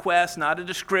not a request, not a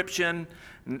description?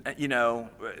 You know,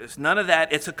 it's none of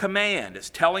that. It's a command. It's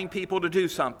telling people to do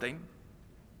something.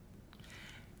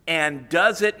 And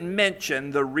does it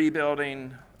mention the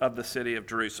rebuilding of the city of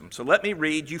Jerusalem? So let me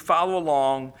read. You follow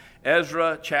along.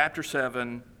 Ezra chapter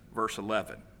 7, verse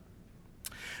 11.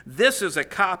 This is a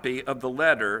copy of the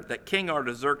letter that King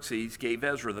Artaxerxes gave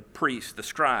Ezra the priest, the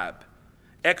scribe,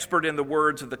 expert in the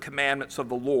words of the commandments of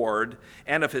the Lord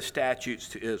and of his statutes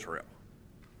to Israel.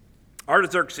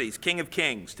 Artaxerxes, king of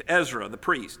kings, to Ezra the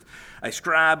priest, a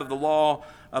scribe of the law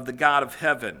of the God of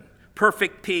heaven,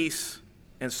 perfect peace,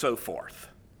 and so forth.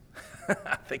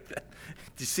 I think that,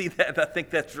 do you see that? I think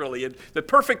that's really it. The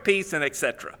perfect peace and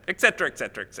etc., etc.,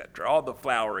 etc., etc., all the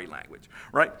flowery language,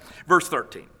 right? Verse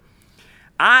 13.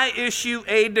 I issue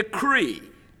a decree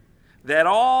that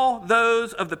all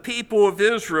those of the people of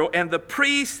Israel and the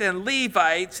priests and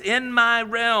Levites in my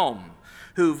realm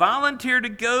who volunteer to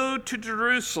go to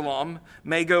Jerusalem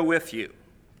may go with you.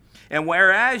 And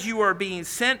whereas you are being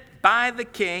sent by the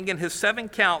king and his 7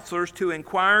 counselors to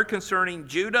inquire concerning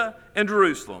Judah and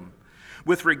Jerusalem,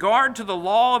 with regard to the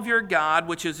law of your God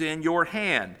which is in your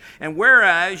hand, and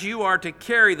whereas you are to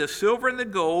carry the silver and the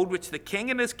gold which the king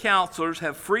and his counselors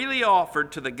have freely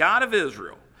offered to the God of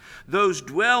Israel, those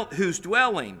whose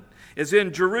dwelling is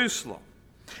in Jerusalem,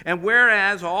 and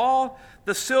whereas all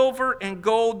the silver and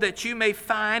gold that you may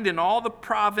find in all the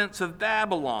province of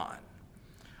Babylon,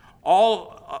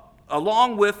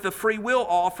 along with the free will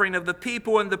offering of the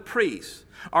people and the priests,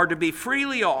 are to be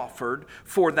freely offered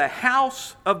for the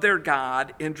house of their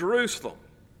God in Jerusalem.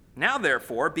 Now,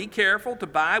 therefore, be careful to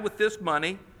buy with this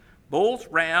money bulls,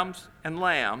 rams, and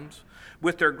lambs,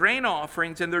 with their grain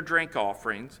offerings and their drink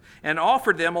offerings, and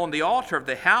offer them on the altar of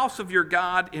the house of your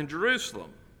God in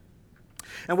Jerusalem.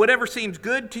 And whatever seems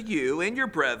good to you and your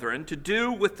brethren to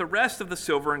do with the rest of the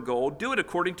silver and gold, do it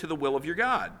according to the will of your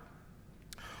God.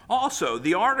 Also,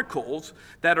 the articles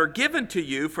that are given to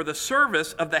you for the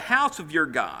service of the house of your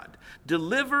God,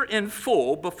 deliver in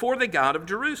full before the God of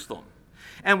Jerusalem.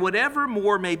 And whatever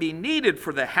more may be needed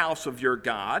for the house of your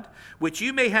God, which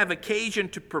you may have occasion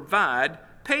to provide,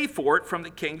 pay for it from the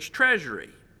king's treasury.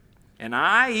 And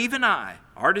I, even I,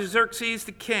 Artaxerxes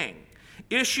the king,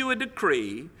 issue a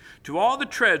decree to all the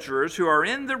treasurers who are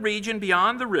in the region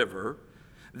beyond the river,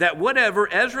 that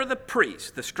whatever Ezra the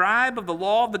priest, the scribe of the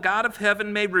law of the God of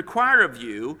heaven, may require of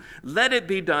you, let it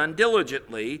be done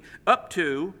diligently, up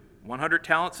to 100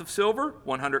 talents of silver,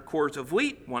 100 cores of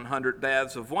wheat, 100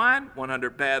 baths of wine,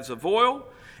 100 baths of oil,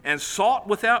 and salt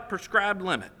without prescribed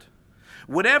limit.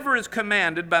 Whatever is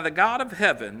commanded by the God of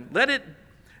heaven, let it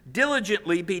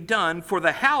diligently be done for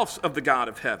the house of the God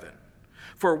of heaven.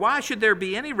 For why should there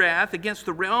be any wrath against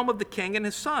the realm of the king and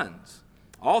his sons?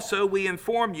 Also, we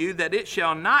inform you that it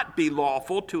shall not be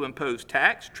lawful to impose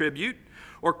tax, tribute,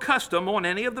 or custom on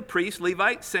any of the priests,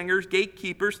 Levites, singers,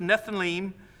 gatekeepers,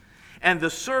 Nethilim, and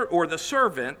the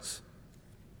servants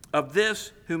of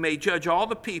this who may judge all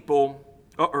the people,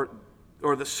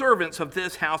 or the servants of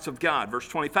this house of God. Verse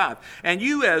 25. And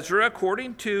you, Ezra,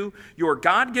 according to your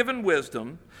God-given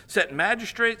wisdom, set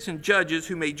magistrates and judges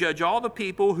who may judge all the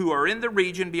people who are in the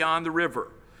region beyond the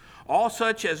river, all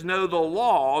such as know the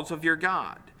laws of your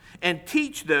God, and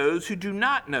teach those who do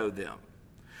not know them.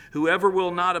 Whoever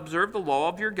will not observe the law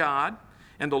of your God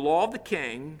and the law of the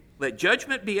king, let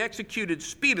judgment be executed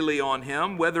speedily on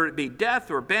him, whether it be death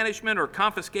or banishment or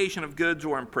confiscation of goods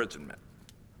or imprisonment.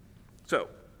 So,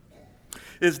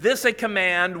 is this a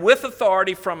command with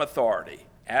authority from authority?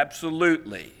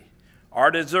 Absolutely.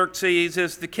 Artaxerxes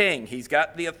is the king. He's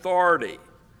got the authority.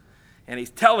 And he's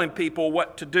telling people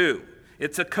what to do.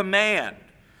 It's a command.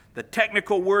 The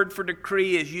technical word for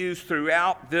decree is used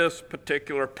throughout this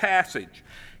particular passage.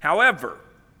 However,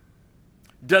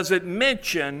 does it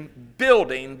mention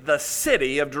building the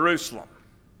city of Jerusalem?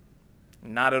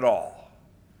 Not at all.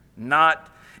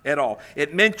 Not at all.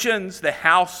 It mentions the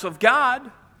house of God,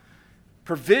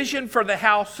 provision for the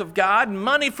house of God,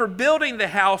 money for building the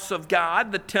house of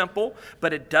God, the temple,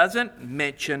 but it doesn't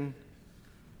mention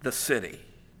the city.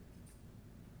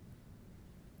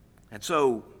 And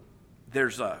so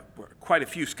there's quite a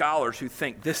few scholars who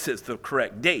think this is the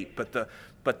correct date,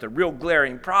 but the real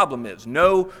glaring problem is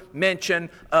no mention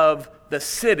of the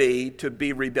city to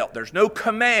be rebuilt. There's no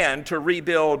command to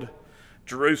rebuild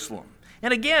Jerusalem.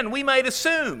 And again, we might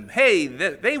assume, hey,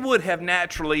 they would have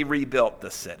naturally rebuilt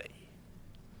the city.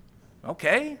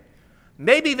 Okay,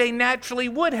 maybe they naturally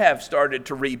would have started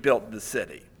to rebuild the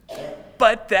city.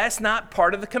 But that's not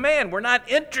part of the command. We're not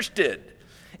interested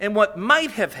in what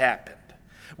might have happened.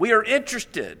 We are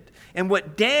interested in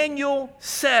what Daniel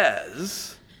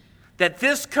says, that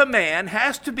this command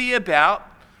has to be about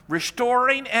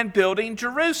restoring and building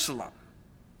Jerusalem.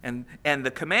 And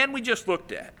the command we just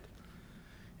looked at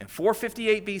in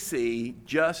 458 BC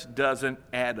just doesn't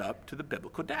add up to the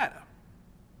biblical data.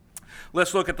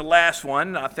 Let's look at the last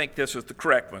one. I think this is the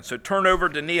correct one. So turn over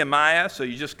to Nehemiah. So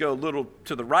you just go a little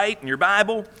to the right in your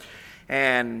Bible.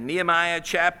 And Nehemiah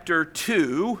chapter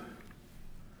 2.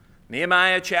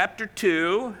 Nehemiah chapter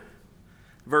 2,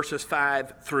 verses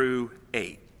 5 through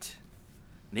 8.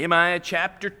 Nehemiah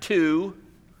chapter 2,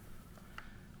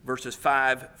 verses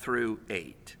 5 through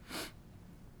 8.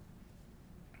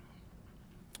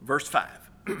 Verse 5.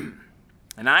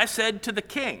 And I said to the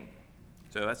king,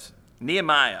 so that's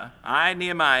Nehemiah,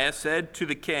 Nehemiah, said to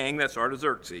the king, that's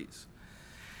Artaxerxes,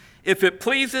 if it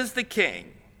pleases the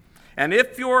king, and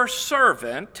if your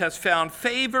servant has found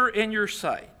favor in your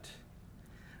sight,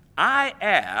 I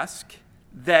ask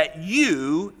that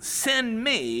you send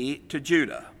me to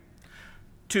Judah,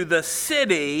 to the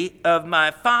city of my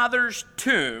father's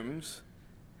tombs,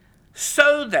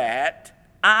 so that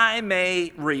I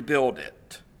may rebuild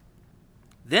it.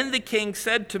 Then the king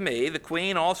said to me, the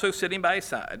queen also sitting by his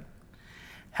side,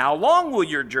 how long will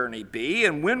your journey be,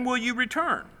 and when will you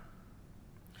return?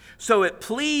 So it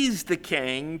pleased the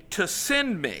king to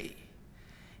send me,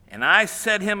 and I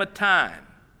set him a time.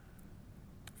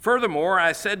 Furthermore,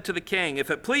 I said to the king, if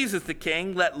it pleases the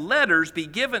king, let letters be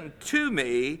given to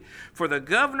me for the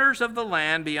governors of the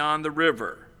land beyond the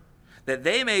river, that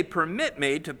they may permit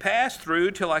me to pass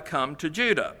through till I come to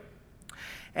Judah.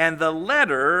 And a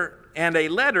letter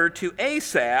to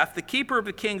Asaph, the keeper of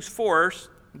the king's force,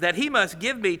 that he must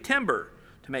give me timber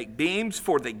to make beams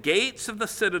for the gates of the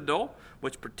citadel,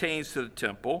 which pertains to the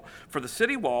temple, for the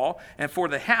city wall, and for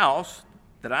the house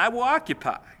that I will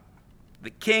occupy. The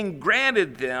king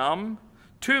granted them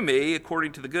to me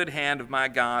according to the good hand of my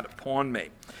God upon me.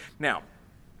 Now,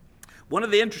 one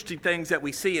of the interesting things that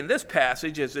we see in this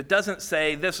passage is it doesn't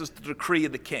say this is the decree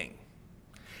of the king.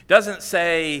 It doesn't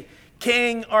say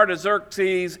King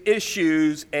Artaxerxes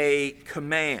issues a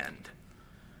command.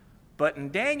 But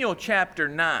in Daniel chapter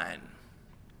 9,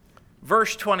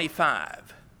 verse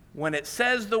 25, when it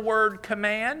says the word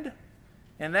command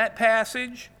in that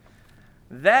passage,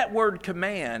 that word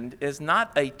command is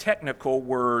not a technical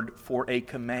word for a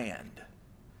command.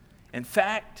 In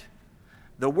fact,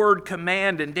 the word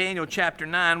command in Daniel chapter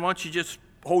 9, why don't you just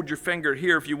hold your finger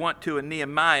here if you want to in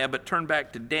Nehemiah, but turn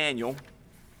back to Daniel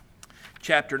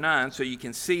chapter 9 so you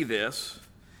can see this.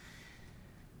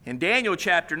 In Daniel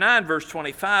chapter 9, verse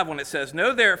 25, when it says,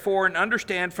 know therefore and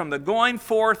understand from the going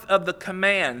forth of the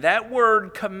command. That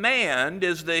word command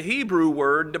is the Hebrew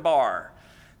word debar.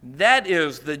 That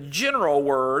is the general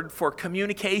word for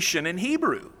communication in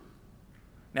Hebrew.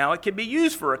 Now, it can be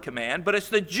used for a command, but it's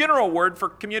the general word for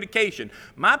communication.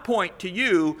 My point to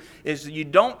you is that you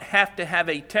don't have to have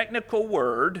a technical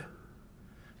word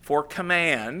for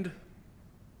command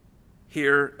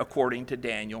here according to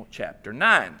Daniel chapter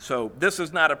 9. So this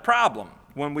is not a problem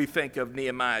when we think of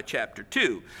Nehemiah chapter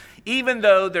 2, even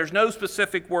though there's no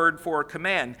specific word for a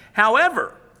command.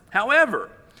 However,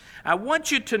 I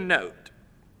want you to note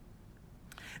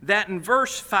that in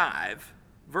verse 5,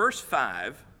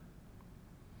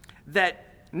 that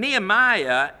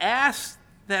Nehemiah asked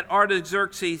that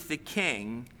Artaxerxes the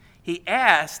king, he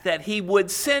asked that he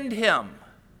would send him.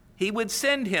 He would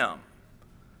send him.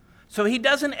 So he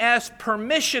doesn't ask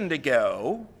permission to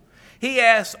go. He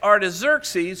asks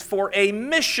Artaxerxes for a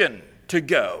mission to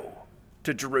go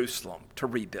to Jerusalem to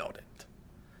rebuild it.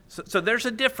 So there's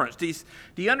a difference. Do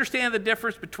you understand the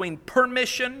difference between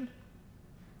permission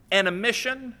and a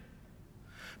mission?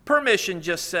 Permission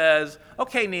just says,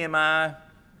 okay, Nehemiah,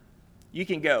 you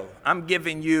can go. I'm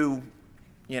giving you,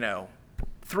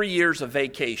 3 years of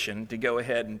vacation to go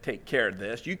ahead and take care of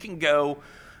this. You can go.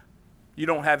 You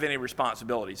don't have any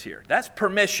responsibilities here. That's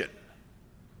permission.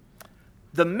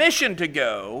 The mission to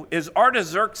go is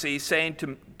Artaxerxes saying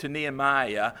to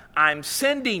Nehemiah, I'm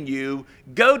sending you,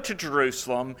 go to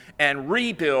Jerusalem and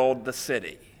rebuild the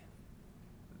city.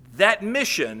 That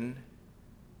mission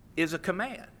is a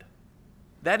command.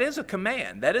 That is a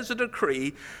command. That is a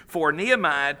decree for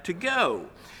Nehemiah to go.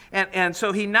 And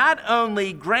so he not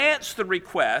only grants the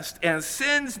request and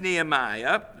sends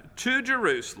Nehemiah to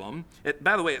Jerusalem.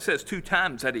 By the way, it says 2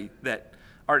 times that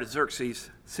Artaxerxes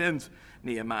sends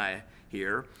Nehemiah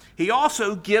here, he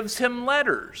also gives him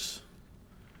letters.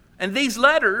 And these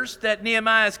letters that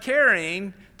Nehemiah is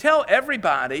carrying tell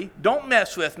everybody, don't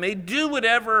mess with me, do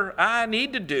whatever I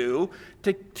need to do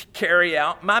to carry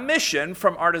out my mission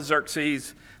from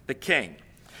Artaxerxes the king.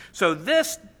 So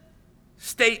this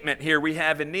statement here we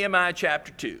have in Nehemiah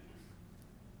chapter 2.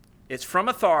 It's from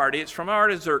authority, it's from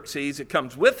Artaxerxes, it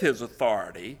comes with his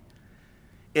authority.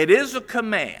 It is a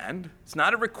command, it's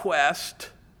not a request,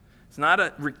 it's not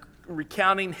a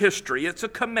recounting history, it's a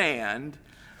command.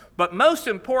 But most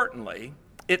importantly,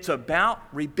 it's about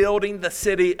rebuilding the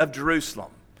city of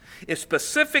Jerusalem. It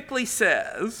specifically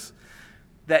says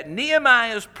that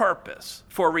Nehemiah's purpose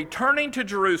for returning to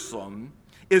Jerusalem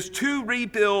is to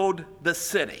rebuild the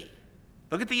city.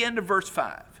 Look at the end of verse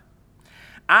 5.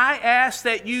 I ask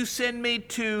that you send me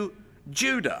to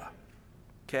Judah.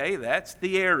 Okay, that's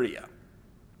the area.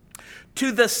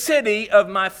 To the city of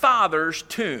my father's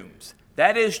tombs.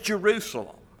 That is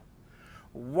Jerusalem.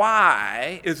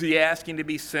 Why is he asking to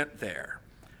be sent there?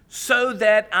 So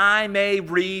that I may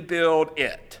rebuild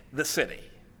it, the city.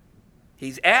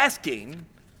 He's asking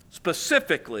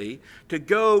specifically to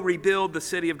go rebuild the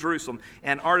city of Jerusalem.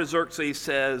 And Artaxerxes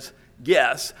says,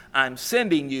 yes, I'm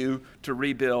sending you to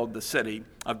rebuild the city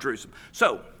of Jerusalem.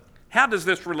 So, how does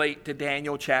this relate to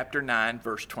Daniel chapter 9,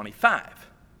 verse 25?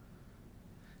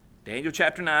 Daniel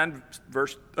chapter 9,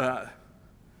 verse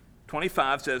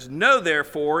 25 says, know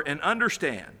therefore and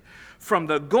understand, from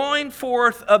the going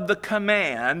forth of the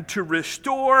command to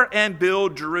restore and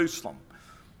build Jerusalem.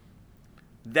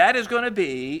 That is going to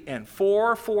be in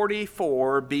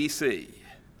 444 BC.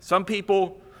 Some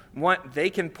people they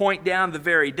can point down the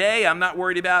very day. I'm not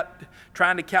worried about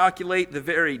trying to calculate the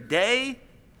very day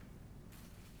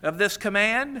of this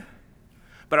command.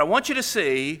 But I want you to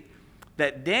see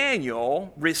that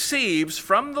Daniel receives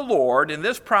from the Lord in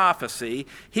this prophecy,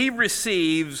 he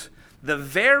receives the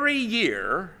very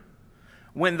year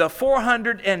when the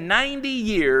 490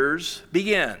 years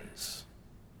begins.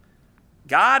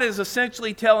 God is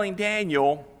essentially telling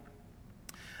Daniel,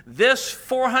 this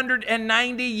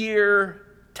 490-year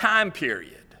time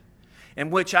period in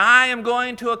which I am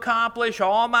going to accomplish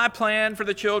all my plan for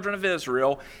the children of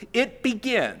Israel, it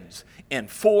begins in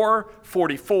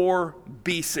 444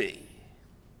 BC.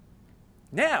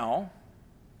 Now,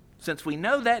 since we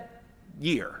know that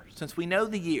year, since we know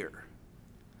the year,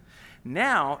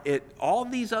 now all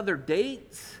these other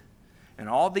dates and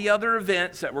all the other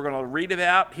events that we're going to read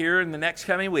about here in the next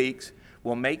coming weeks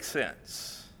will make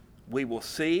sense. We will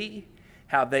see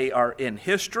how they are in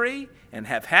history and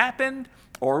have happened,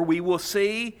 or we will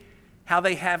see how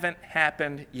they haven't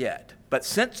happened yet. But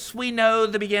since we know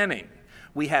the beginning,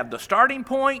 we have the starting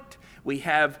point, we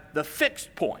have the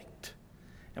fixed point,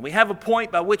 and we have a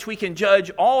point by which we can judge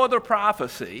all other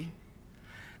prophecy.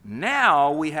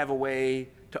 Now we have a way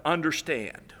to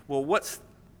understand, well, what's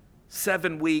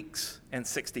 7 weeks and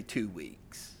 62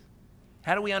 weeks?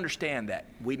 How do we understand that?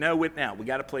 We know it now.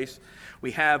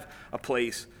 We have a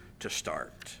place to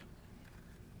start.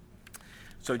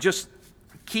 So just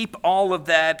keep all of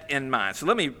that in mind. So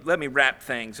let me wrap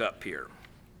things up here.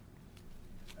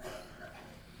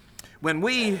 When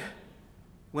we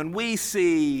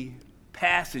see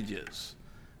passages,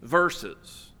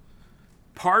 verses,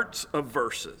 parts of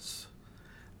verses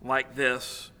like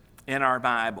this in our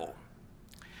Bible,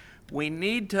 we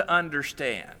need to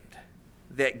understand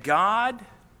that God,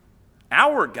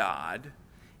 our God,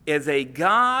 is a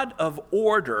God of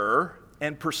order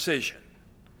and precision.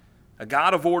 A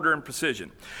God of order and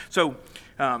precision. So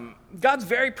God's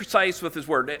very precise with his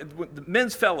word. The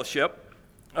men's fellowship,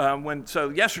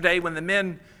 yesterday when the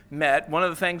men met, one of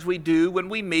the things we do when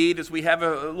we meet is we have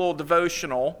a little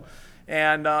devotional.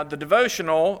 And the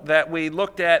devotional that we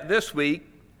looked at this week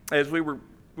is we were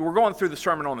going through the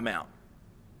Sermon on the Mount.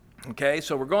 Okay,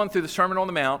 so we're going through the Sermon on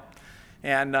the Mount,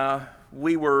 and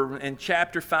we were in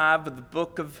chapter 5 of the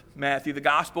book of Matthew, the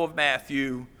Gospel of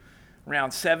Matthew,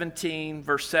 around 17,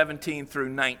 verse 17 through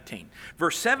 19.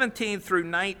 Verse 17 through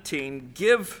 19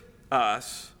 give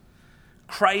us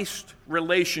Christ's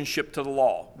relationship to the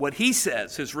law. What he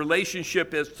says his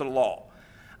relationship is to the law.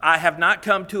 I have not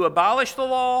come to abolish the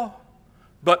law,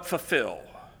 but fulfill.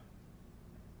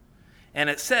 And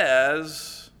it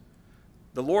says,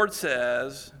 the Lord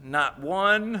says, not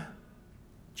one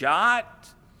jot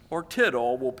or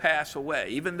tittle will pass away.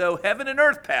 Even though heaven and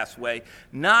earth pass away,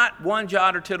 not one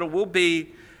jot or tittle will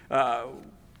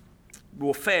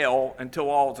fail until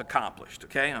all is accomplished.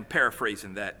 Okay, I'm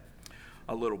paraphrasing that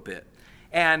a little bit.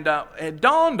 And it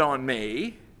dawned on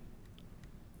me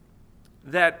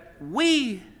that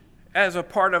we, as a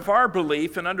part of our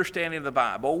belief and understanding of the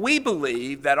Bible, we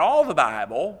believe that all the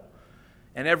Bible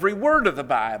And every word of the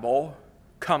Bible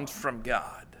comes from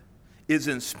God, is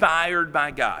inspired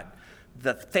by God.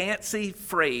 The fancy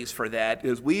phrase for that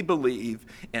is we believe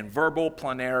in verbal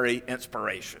plenary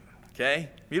inspiration. Okay?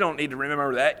 You don't need to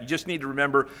remember that. You just need to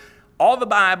remember all the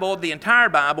Bible, the entire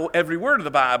Bible, every word of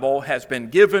the Bible has been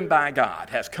given by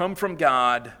God, has come from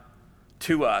God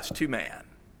to us, to man.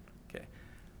 Okay?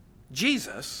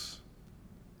 Jesus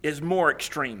is more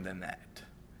extreme than that.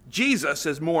 Jesus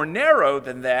is more narrow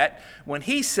than that when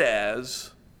he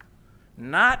says,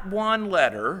 not one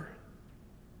letter,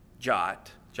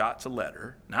 jot's a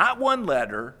letter, not one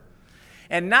letter,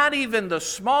 and not even the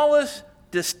smallest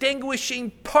distinguishing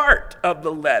part of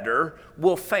the letter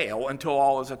will fail until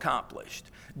all is accomplished.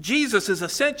 Jesus is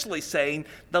essentially saying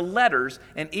the letters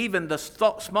and even the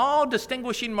small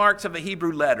distinguishing marks of a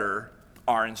Hebrew letter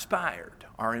are inspired,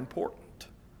 are important.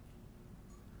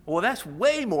 Well, that's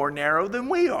way more narrow than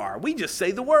we are. We just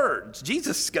say the words.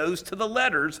 Jesus goes to the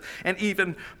letters and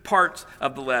even parts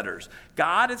of the letters.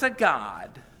 God is a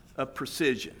God of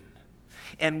precision.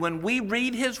 And when we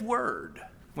read his word,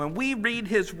 we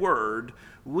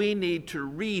need to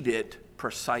read it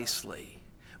precisely.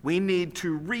 We need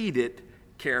to read it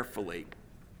carefully.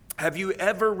 Have you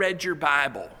ever read your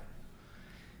Bible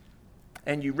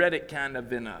and you read it kind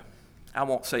of in a, I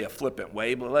won't say a flippant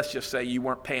way, but let's just say you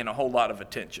weren't paying a whole lot of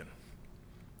attention,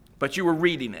 but you were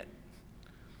reading it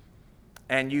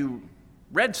and you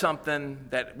read something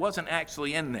that wasn't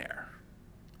actually in there.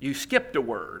 You skipped a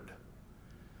word,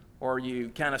 or you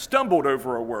kind of stumbled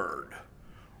over a word,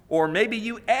 or maybe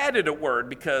you added a word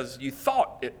because you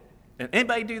thought it. And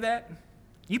anybody do that?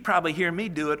 You probably hear me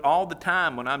do it all the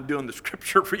time when I'm doing the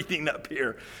scripture reading up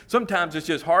here. Sometimes it's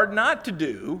just hard not to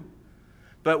do,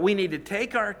 but we need to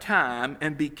take our time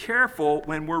and be careful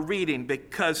when we're reading,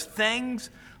 because things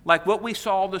like what we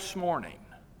saw this morning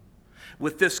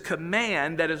with this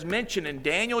command that is mentioned in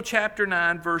Daniel chapter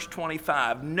 9, verse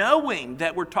 25, knowing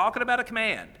that we're talking about a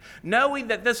command, knowing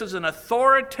that this is an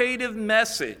authoritative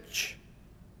message,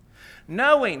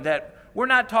 knowing that we're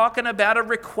not talking about a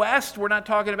request, we're not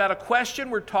talking about a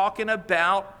question, we're talking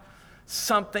about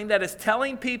something that is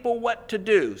telling people what to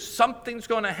do. Something's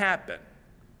going to happen.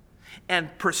 And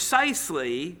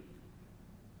precisely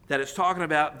that it's talking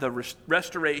about the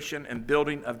restoration and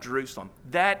building of Jerusalem.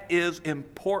 That is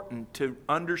important to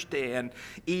understand,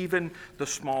 even the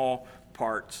small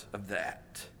parts of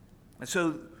that. And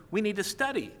so we need to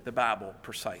study the Bible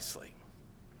precisely.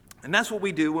 And that's what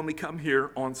we do when we come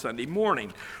here on Sunday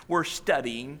morning. We're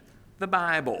studying the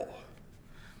Bible.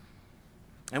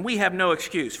 And we have no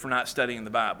excuse for not studying the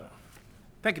Bible.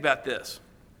 Think about this.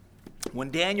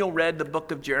 When Daniel read the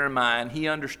book of Jeremiah and he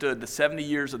understood the 70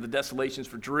 years of the desolations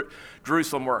for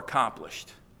Jerusalem were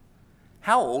accomplished,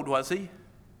 how old was he?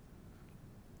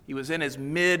 He was in his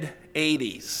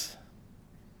mid-80s.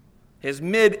 His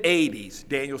mid-80s.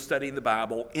 Daniel studying the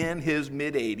Bible in his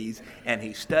mid-80s, and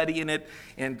he's studying it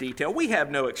in detail. We have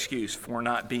no excuse for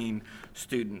not being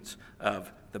students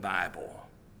of the Bible.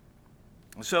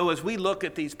 So as we look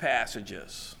at these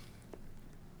passages,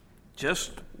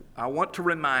 I want to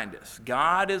remind us,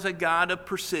 God is a God of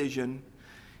precision.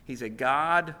 He's a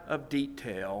God of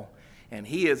detail. And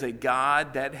he is a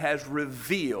God that has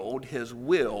revealed his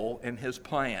will and his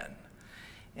plan.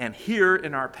 And here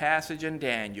in our passage in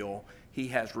Daniel, he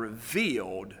has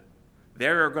revealed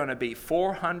there are going to be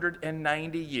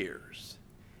 490 years.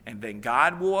 And then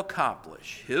God will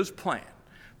accomplish his plan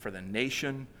for the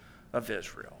nation of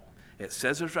Israel. It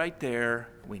says it right there.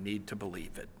 We need to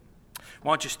believe it.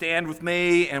 Why don't you stand with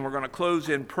me, and we're going to close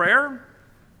in prayer.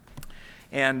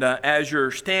 And as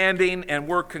you're standing and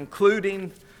we're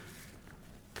concluding,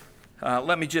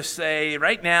 let me just say,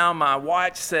 right now my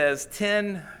watch says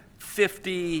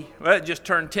 10:50. Well, it just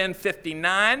turned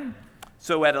 10:59.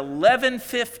 So at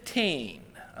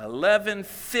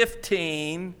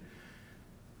 11:15,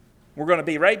 we're going to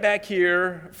be right back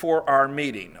here for our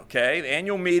meeting, okay? The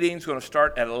annual meeting is going to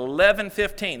start at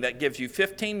 11:15. That gives you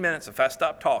 15 minutes. If I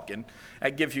stop talking,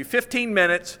 that gives you 15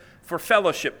 minutes for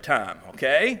fellowship time,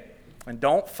 okay? And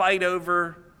don't fight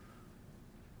over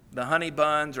the honey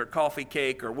buns or coffee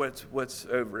cake or what's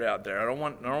over out there. I don't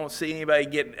want to see anybody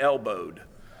getting elbowed,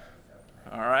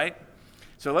 all right?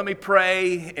 So let me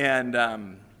pray, and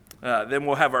then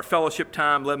we'll have our fellowship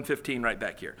time, 11:15, right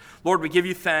back here. Lord, we give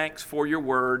you thanks for your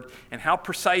word and how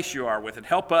precise you are with it.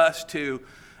 Help us to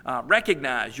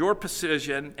recognize your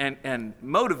precision and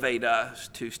motivate us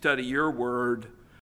to study your word